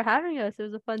 thank you for having us. It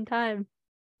was a fun time.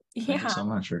 Thank you so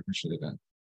much. I appreciate it.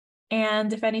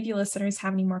 And if any of you listeners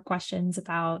have any more questions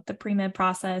about the pre-med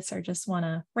process or just want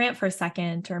to rant for a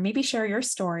second or maybe share your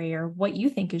story or what you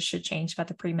think should change about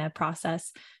the pre-med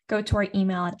process, go to our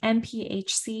email at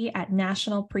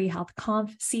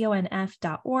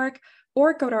mphc@nationalprehealthconf.org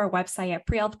or go to our website at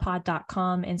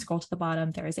prehealthpod.com and scroll to the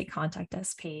bottom. There is a contact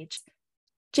us page.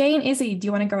 Jay and Izzy, do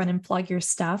you want to go ahead and plug your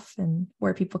stuff and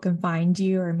where people can find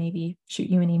you or maybe shoot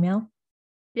you an email?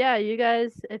 Yeah, you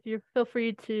guys, if you feel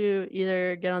free to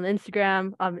either get on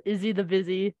Instagram, Izzy the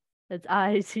Busy. It's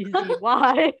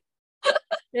ICZY.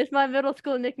 It's my middle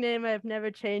school nickname. I've never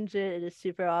changed it. It is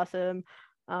super awesome.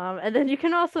 And then you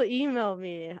can also email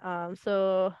me.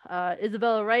 Isabella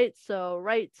writes, so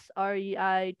writes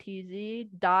REITZ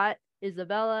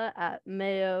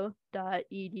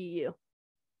 .isabella@mayo.edu.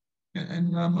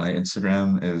 And my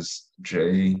Instagram is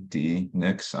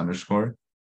jdnix_.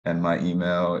 And my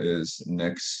email is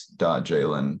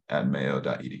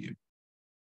nix.jalen@mayo.edu.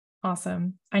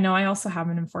 Awesome. I know I also have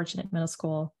an unfortunate middle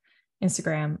school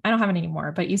Instagram. I don't have it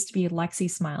anymore, but it used to be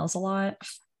Lexi Smiles a lot.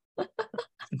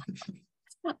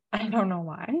 I don't know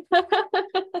why.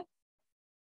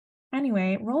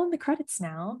 Anyway, rolling the credits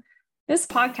now. This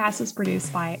podcast was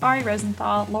produced by Ari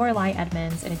Rosenthal, Lorelai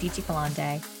Edmonds, and Adichie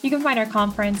Kalande. You can find our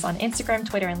conference on Instagram,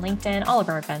 Twitter, and LinkedIn, all of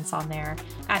our events on there,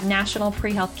 at National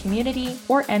Pre-Health Community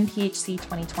or MPHC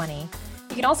 2020.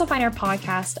 You can also find our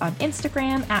podcast on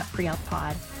Instagram at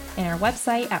PreHealthPod and our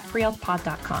website at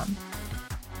prehealthpod.com.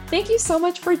 Thank you so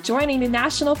much for joining the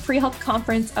National Pre-Health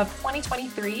Conference of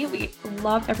 2023. We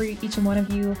love each and one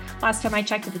of you. Last time I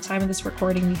checked at the time of this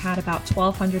recording, we had about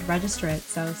 1,200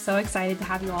 registrants. So excited to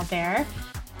have you all there.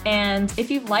 And if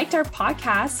you liked our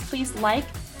podcast, please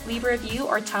leave a review,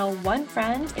 or tell one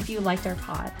friend if you liked our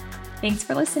pod. Thanks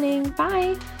for listening.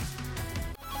 Bye.